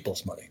is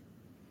people's money,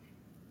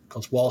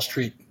 because Wall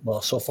Street,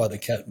 well, so far they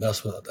can't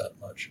mess with it that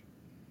much.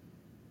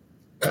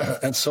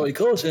 And so he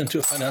goes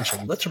into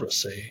financial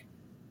literacy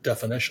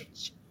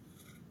definitions.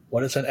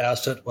 What is an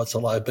asset? What's a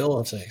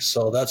liability?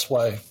 So that's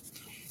why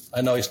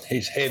I know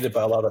he's hated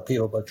by a lot of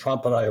people, but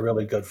Trump and I are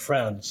really good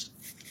friends.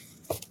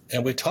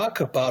 And we talk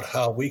about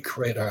how we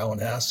create our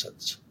own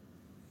assets.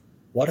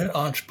 What an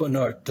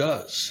entrepreneur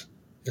does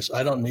is,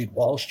 I don't need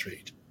Wall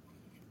Street,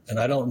 and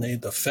I don't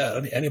need the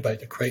Fed, anybody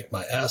to create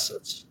my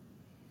assets.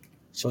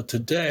 So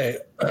today,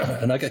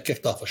 and I get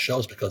kicked off of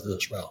shows because of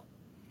this, Raoul.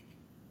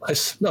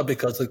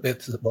 Because they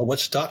said, well, what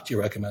stock do you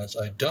recommend?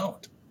 I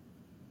don't.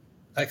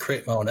 I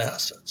create my own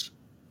assets.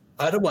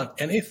 I don't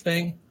want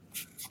anything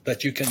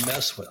that you can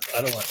mess with.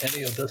 I don't want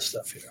any of this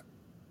stuff here.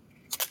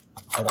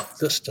 I want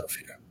this stuff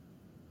here.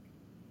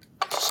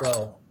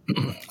 So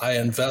I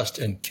invest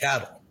in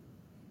cattle.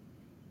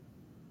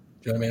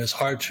 Do you know what I mean? It's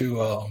hard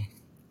to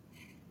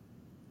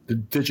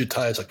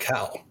digitize a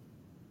cow.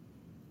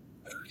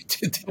 Do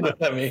you know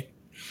what I mean?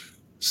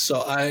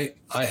 So I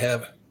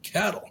have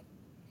cattle.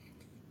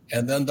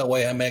 And then the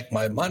way I make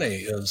my money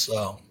is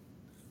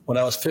when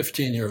I was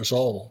 15 years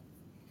old,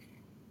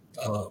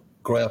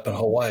 growing up in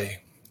Hawaii,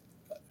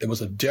 there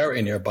was a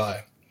dairy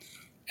nearby.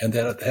 And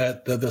then it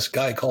had this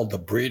guy called the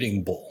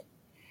breeding bull.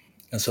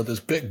 And so this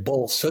big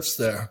bull sits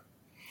there,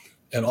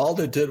 and all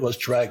they did was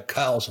drag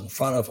cows in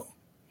front of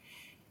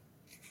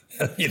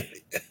him.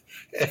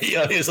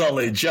 His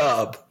only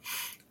job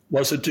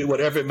was to do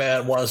what every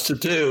man wants to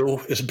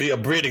do, is be a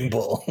breeding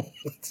bull.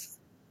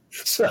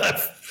 So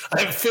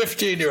I'm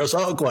 15 years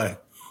old going,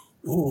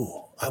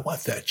 ooh, I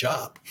want that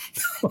job.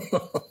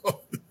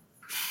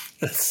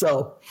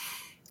 So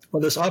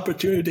Well, this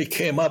opportunity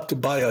came up to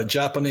buy a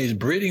Japanese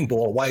breeding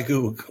bull,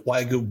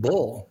 Wagyu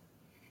bull.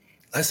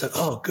 I said,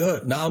 oh,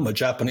 good. Now I'm a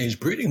Japanese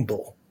breeding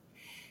bull.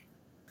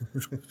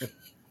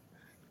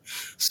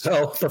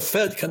 So the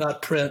Fed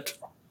cannot print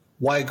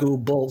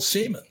Wagyu bull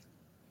semen.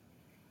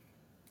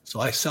 So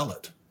I sell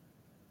it.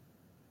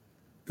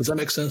 Does that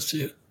make sense to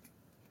you?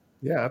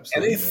 Yeah,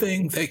 absolutely.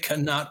 Anything they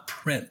cannot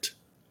print,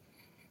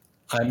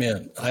 I'm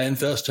in. I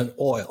invest in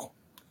oil.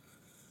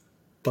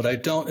 But I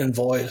don't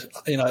invoice,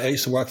 I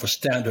used to work for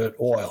Standard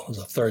Oil as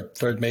a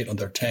third mate on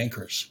their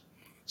tankers.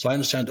 So I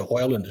understand the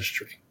oil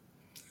industry.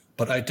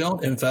 But I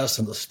don't invest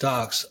in the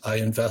stocks, I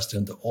invest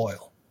in the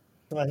oil.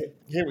 I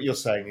hear what you're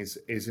saying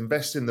is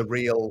invest in the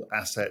real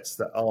assets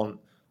that aren't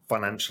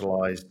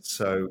financialized.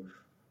 So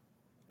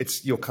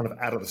you're kind of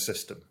out of the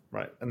system,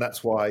 right? And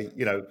that's why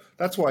even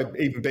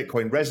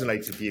Bitcoin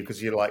resonated with you,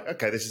 because you're like,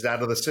 okay, this is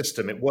out of the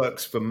system. It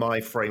works for my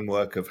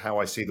framework of how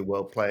I see the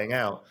world playing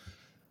out.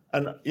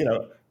 And,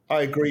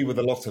 I agree with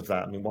a lot of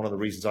that. I mean, one of the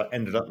reasons I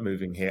ended up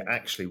moving here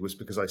actually was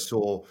because I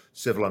saw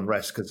civil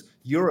unrest, because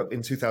Europe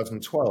in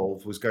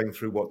 2012 was going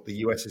through what the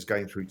US is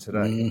going through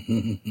today,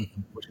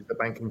 which is the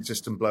banking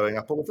system blowing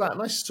up, all of that.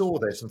 And I saw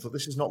this and thought,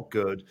 this is not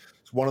good.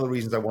 It's one of the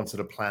reasons I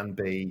wanted a plan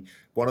B.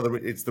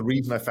 It's the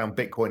reason I found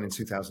Bitcoin in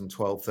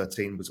 2012,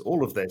 13 was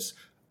all of this.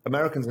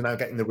 Americans are now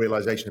getting the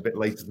realization a bit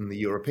later than the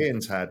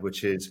Europeans had,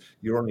 which is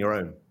you're on your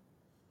own.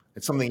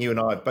 It's something you and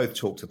I have both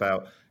talked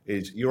about,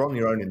 is you're on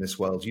your own in this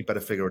world. You better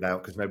figure it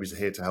out because nobody's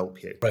here to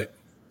help you. Right.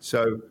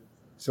 So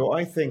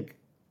I think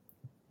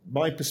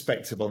my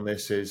perspective on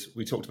this is,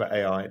 we talked about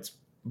AI.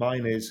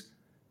 Mine is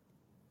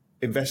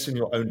invest in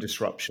your own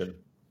disruption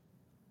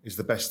is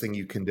the best thing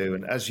you can do.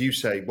 And as you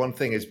say, one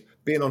thing is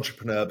be an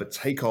entrepreneur, but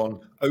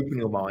open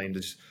your mind,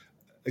 as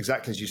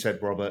exactly as you said,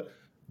 Robert.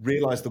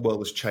 Realize the world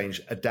has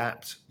changed.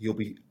 Adapt. You'll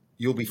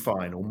be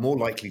fine, or more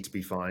likely to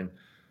be fine.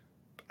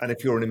 And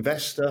if you're an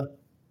investor,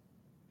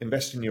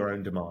 invest in your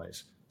own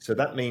demise. So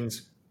that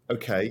means,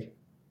 okay,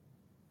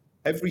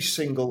 every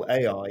single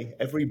AI,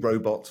 every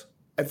robot,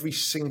 every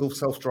single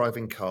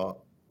self-driving car,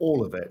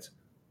 all of it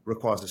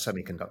requires a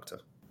semiconductor.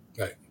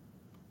 Right.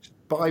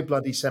 Buy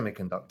bloody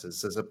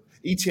semiconductors. There's an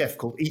ETF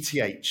called ETH.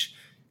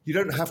 You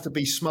don't have to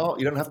be smart.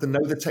 You don't have to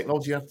know the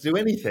technology. You don't have to do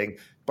anything.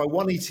 Buy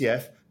one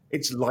ETF.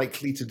 It's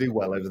likely to do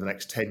well over the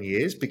next 10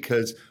 years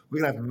because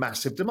we're going to have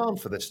massive demand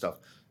for this stuff.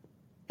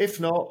 If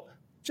not,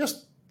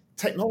 just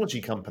technology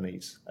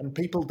companies, and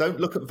people don't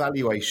look at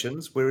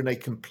valuations. We're in a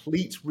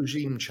complete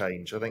regime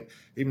change. I think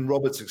even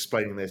Robert's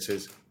explaining this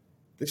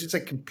is a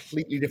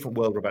completely different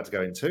world we're about to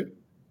go into.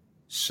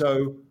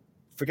 So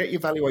forget your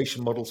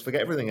valuation models,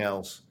 forget everything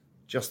else.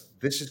 Just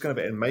this is going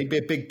to be, and maybe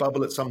a big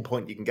bubble at some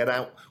point. You can get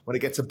out when it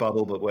gets a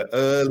bubble, but we're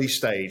early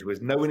stage. We're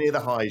nowhere near the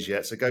highs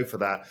yet, so go for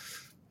that.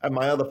 And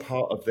my other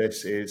part of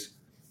this is,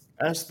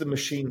 as the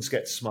machines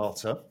get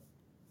smarter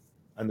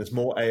and there's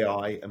more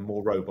AI and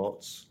more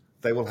robots,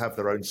 they will have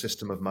their own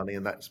system of money,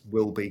 and that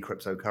will be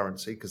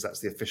cryptocurrency, because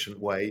that's the efficient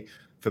way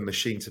for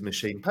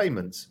machine-to-machine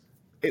payments.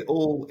 It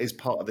all is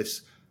part of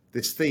this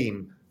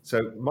theme.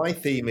 So my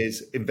theme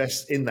is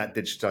invest in that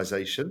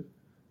digitization.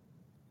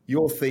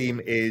 Your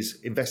theme is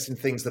invest in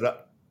things that are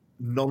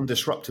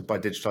non-disrupted by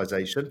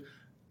digitization.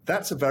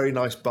 That's a very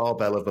nice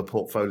barbell of a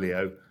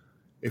portfolio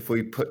if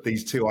we put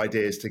these two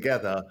ideas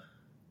together,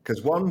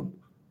 because one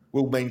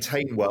will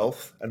maintain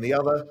wealth and the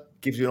other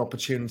gives you an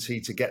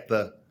opportunity to get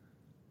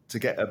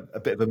a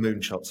bit of a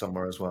moonshot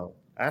somewhere as well.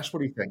 Ash, what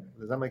do you think?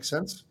 Does that make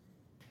sense?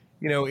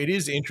 It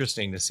is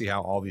interesting to see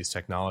how all these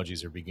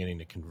technologies are beginning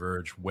to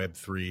converge.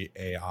 Web3,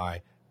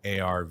 AI,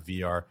 AR,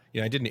 VR.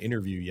 I did an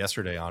interview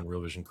yesterday on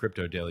Real Vision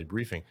Crypto Daily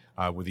Briefing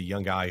with a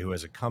young guy who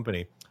has a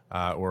company,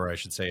 or I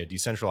should say a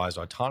decentralized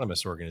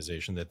autonomous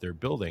organization that they're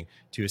building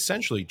to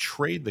essentially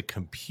trade the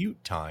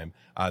compute time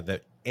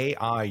that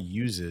AI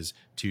uses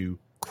to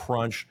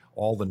crunch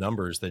all the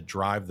numbers that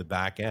drive the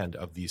back end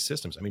of these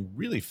systems. I mean,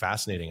 really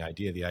fascinating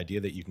idea, the idea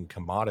that you can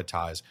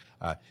commoditize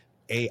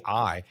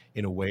AI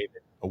in a way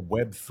that a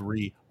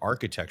Web3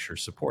 architecture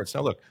supports.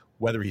 Now, look,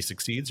 whether he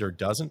succeeds or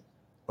doesn't,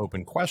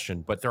 open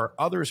question, but there are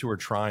others who are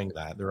trying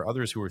that. There are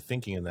others who are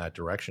thinking in that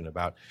direction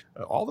about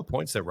all the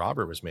points that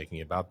Robert was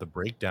making about the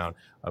breakdown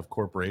of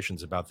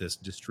corporations, about this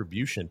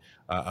distribution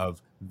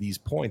of these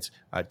points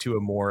to a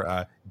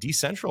more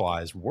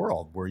decentralized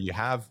world where you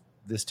have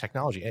this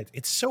technology.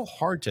 It's so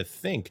hard to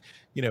think,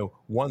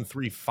 1,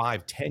 3,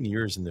 5, 10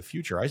 years in the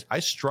future. I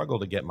struggle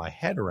to get my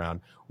head around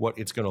what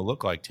it's going to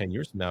look like 10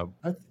 years from now.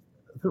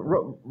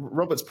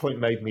 Robert's point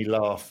made me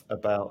laugh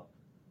about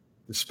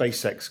the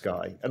SpaceX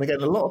guy. And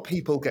again, a lot of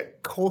people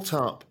get caught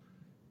up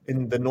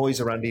in the noise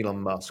around Elon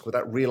Musk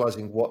without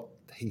realizing what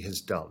he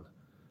has done.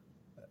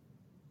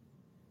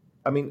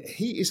 I mean,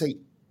 he is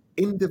an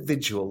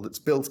individual that's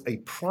built a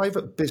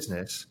private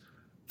business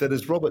that,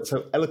 as Robert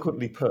so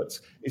eloquently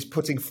puts, is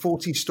putting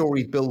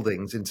 40-story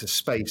buildings into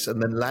space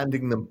and then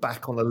landing them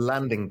back on a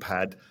landing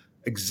pad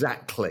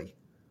exactly.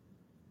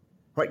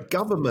 Right?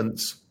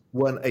 Governments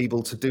weren't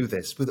able to do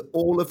this with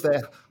all of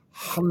their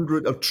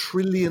hundreds of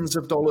trillions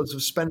of dollars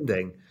of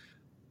spending.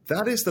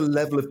 That is the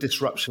level of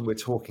disruption we're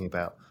talking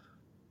about.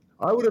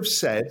 I would have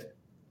said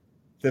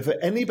that if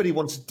anybody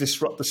wanted to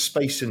disrupt the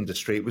space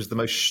industry, it was the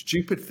most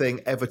stupid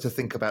thing ever to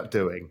think about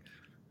doing.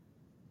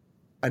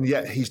 And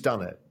yet he's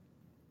done it.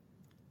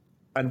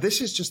 And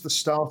this is just the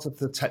start of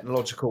the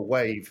technological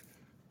wave.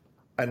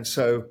 And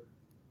so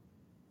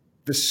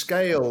the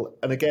scale,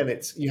 and again,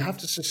 you have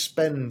to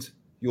suspend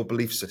your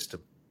belief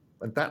system.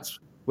 And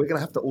we're going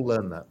to have to all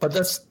learn that. But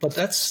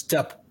that's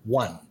step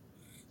one.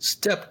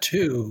 Step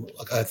two,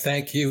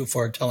 thank you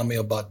for telling me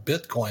about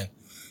Bitcoin.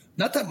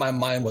 Not that my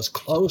mind was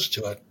closed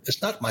to it.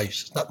 It's not my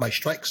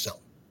strike zone.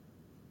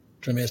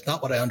 I mean, it's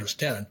not what I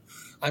understand.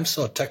 I'm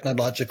so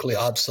technologically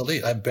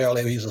obsolete. I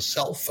barely use a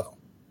cell phone.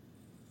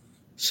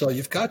 So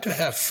you've got to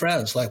have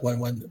friends. Like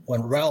when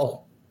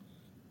Raoul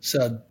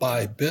said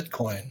buy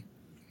Bitcoin,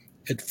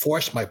 it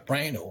forced my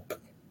brain open.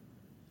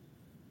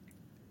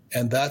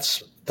 And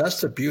that's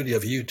the beauty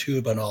of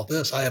YouTube and all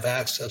this. I have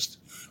access.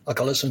 Like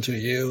I listen to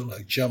you,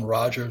 like Jim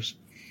Rogers.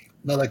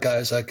 Another guy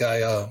is that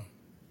guy,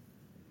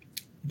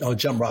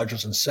 Jim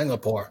Rogers in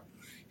Singapore.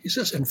 He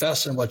says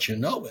invest in what you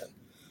know in.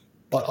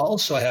 But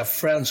also I have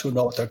friends who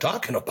know what they're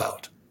talking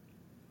about.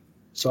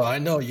 So I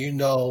know you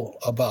know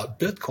about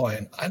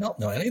Bitcoin. I don't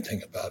know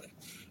anything about it.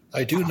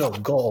 I do know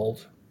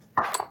gold.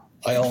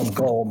 I own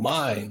gold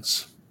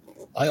mines.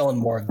 I own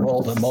more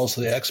gold than most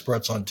of the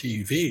experts on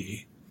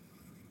TV,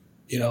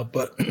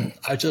 but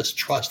I just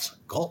trust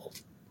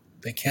gold.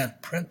 They can't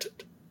print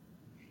it.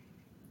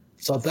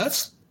 So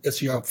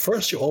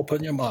first you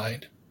open your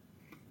mind.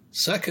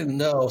 Second,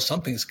 know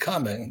something's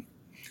coming.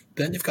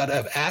 Then you've got to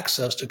have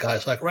access to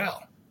guys like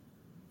Raoul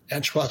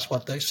and trust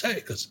what they say,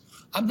 because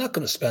I'm not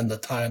going to spend the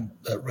time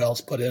that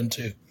Raoul's put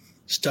into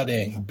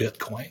studying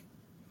Bitcoin.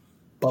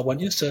 But when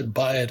you said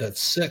buy it at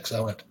 6, I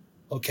went,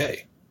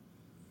 okay.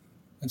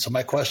 And so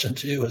my question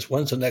to you is,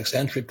 when's the next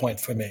entry point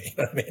for me?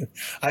 I mean,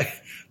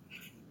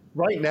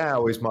 right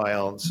now is my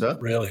answer.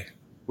 Really?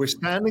 We're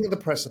standing at the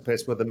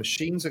precipice where the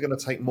machines are going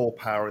to take more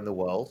power in the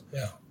world.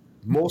 Yeah.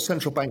 More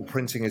central bank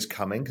printing is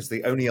coming, because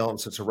the only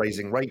answer to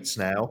raising rates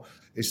now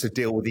is to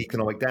deal with the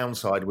economic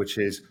downside, which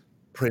is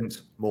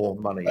print more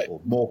money, right,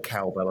 or more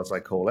cowbell, as I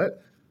call it.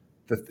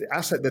 The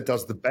asset that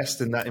does the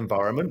best in that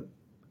environment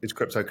is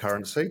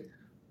cryptocurrency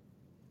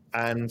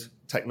and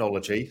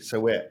technology. So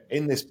we're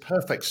in this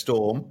perfect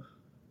storm,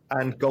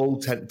 and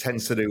gold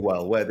tends to do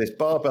well, where this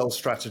barbell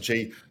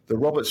strategy, the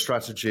Robert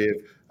strategy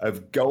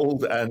of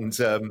gold and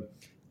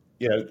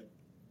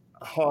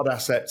hard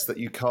assets that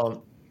you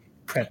can't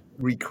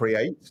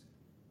recreate,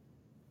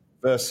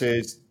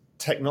 versus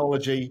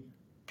technology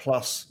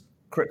plus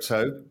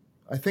crypto,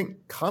 I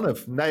think kind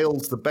of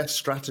nails the best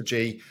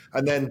strategy.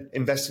 And then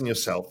invest in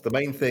yourself. The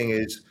main thing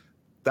is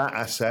that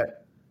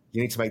asset,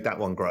 you need to make that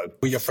one grow.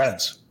 Who are your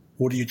friends?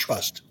 Who do you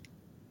trust?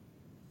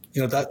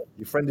 That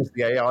your friend is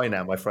the AI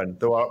now, my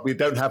friend. We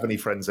don't have any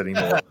friends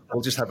anymore.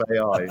 We'll just have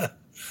AI.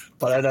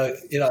 But I know,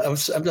 I'm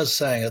just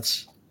saying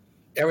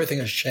everything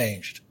has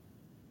changed.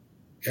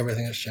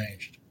 Everything has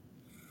changed.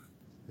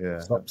 Yeah,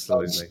 so,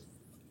 absolutely.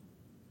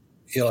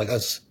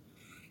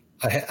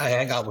 I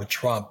hang out with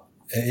Trump,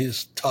 and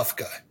he's a tough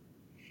guy.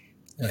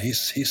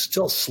 He's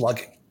still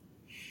slugging.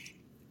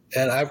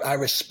 And I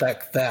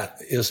respect that.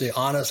 Is he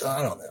honest?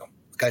 I don't know.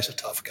 The guy's a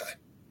tough guy.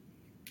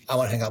 I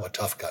want to hang out with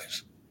tough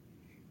guys.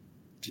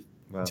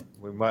 Well,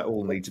 we might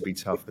all need to be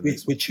tough.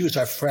 We choose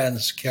our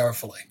friends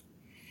carefully.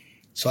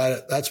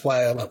 So that's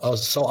why I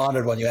was so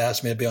honored when you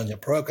asked me to be on your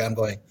program,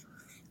 going,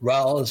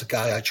 Raoul is a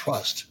guy I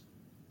trust.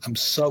 I'm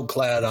so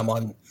glad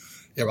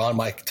you're on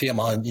my team,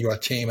 on your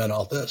team and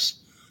all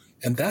this.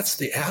 And that's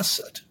the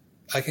asset.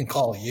 I can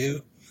call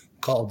you,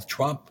 call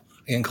Trump,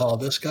 I can call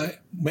this guy.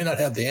 May not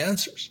have the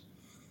answers,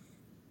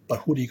 but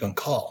who do you can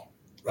call,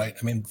 right?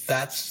 I mean,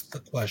 that's the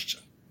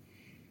question.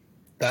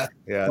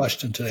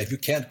 Question today. If you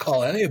can't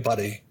call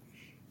anybody,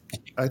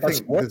 I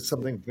think there's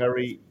something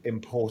very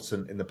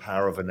important in the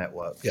power of a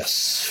network.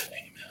 Yes.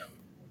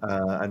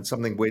 And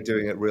something we're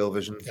doing at Real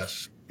Vision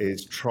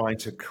is trying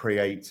to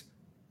create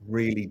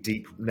really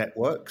deep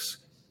networks,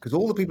 because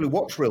all the people who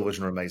watch Real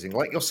Vision are amazing,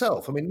 like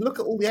yourself. I mean, look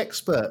at all the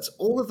experts,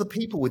 all of the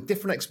people with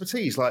different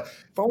expertise. Like,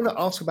 if I want to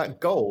ask about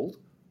gold,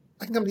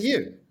 I can come to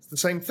you. It's the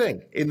same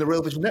thing in the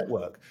Real Vision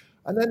network.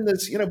 And then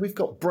there's, we've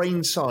got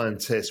brain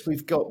scientists,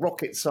 we've got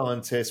rocket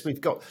scientists,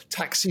 we've got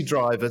taxi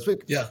drivers.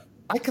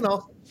 I can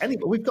ask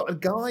anybody. We've got a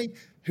guy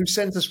who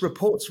sends us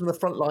reports from the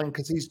front line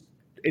because he's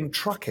in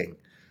trucking,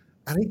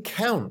 and he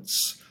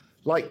counts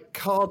like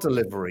car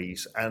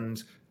deliveries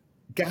and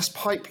gas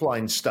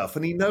pipeline stuff,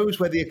 and he knows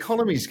where the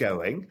economy's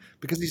going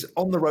because he's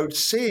on the road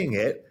seeing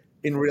it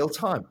in real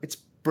time. It's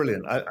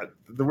brilliant.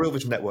 The Real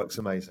Vision Network's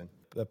amazing.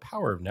 The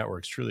power of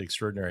networks truly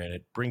extraordinary, and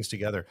it brings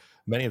together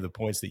many of the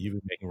points that you've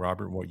been making,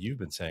 Robert, and what you've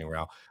been saying,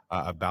 Raoul,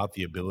 about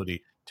the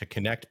ability to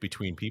connect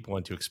between people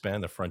and to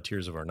expand the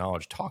frontiers of our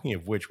knowledge. Talking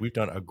of which, we've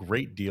done a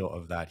great deal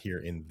of that here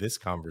in this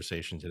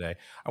conversation today.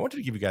 I wanted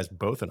to give you guys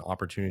both an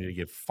opportunity to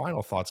give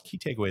final thoughts, key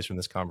takeaways from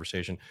this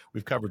conversation.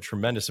 We've covered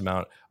tremendous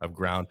amount of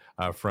ground,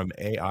 from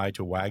AI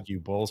to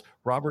Wagyu bulls.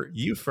 Robert,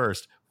 you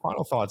first.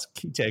 Final thoughts,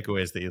 key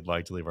takeaways that you'd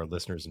like to leave our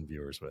listeners and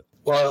viewers with.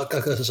 Well,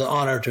 it's an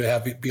honor to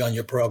have you be on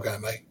your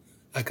program.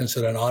 I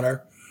consider an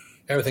honor.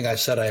 Everything I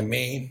said, I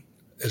mean.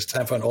 It's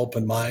time for an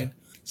open mind.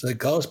 So it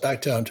goes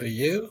back down to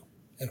you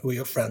and who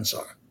your friends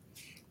are.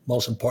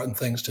 Most important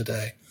things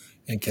today.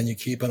 And can you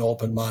keep an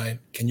open mind?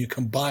 Can you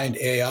combine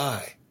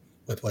AI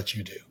with what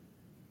you do?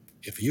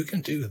 If you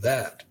can do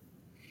that,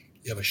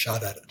 you have a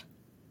shot at it.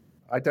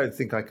 I don't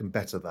think I can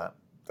better that.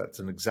 That's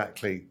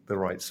exactly the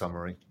right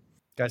summary.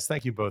 Guys,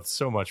 thank you both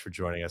so much for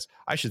joining us.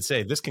 I should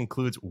say this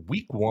concludes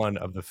week 1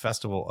 of the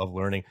Festival of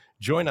Learning.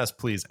 Join us,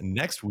 please,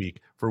 next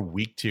week for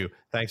week 2.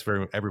 Thanks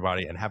for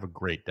everybody, and have a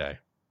great day.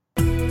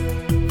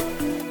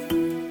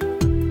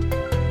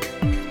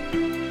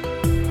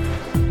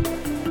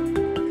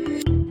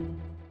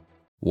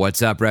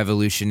 What's up,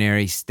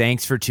 revolutionaries?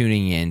 Thanks for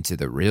tuning in to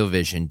the Real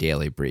Vision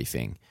Daily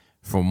Briefing.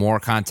 For more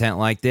content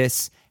like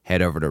this,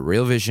 head over to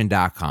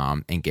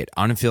realvision.com and get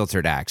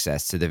unfiltered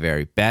access to the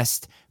very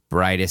best,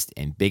 brightest,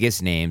 and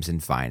biggest names in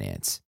finance.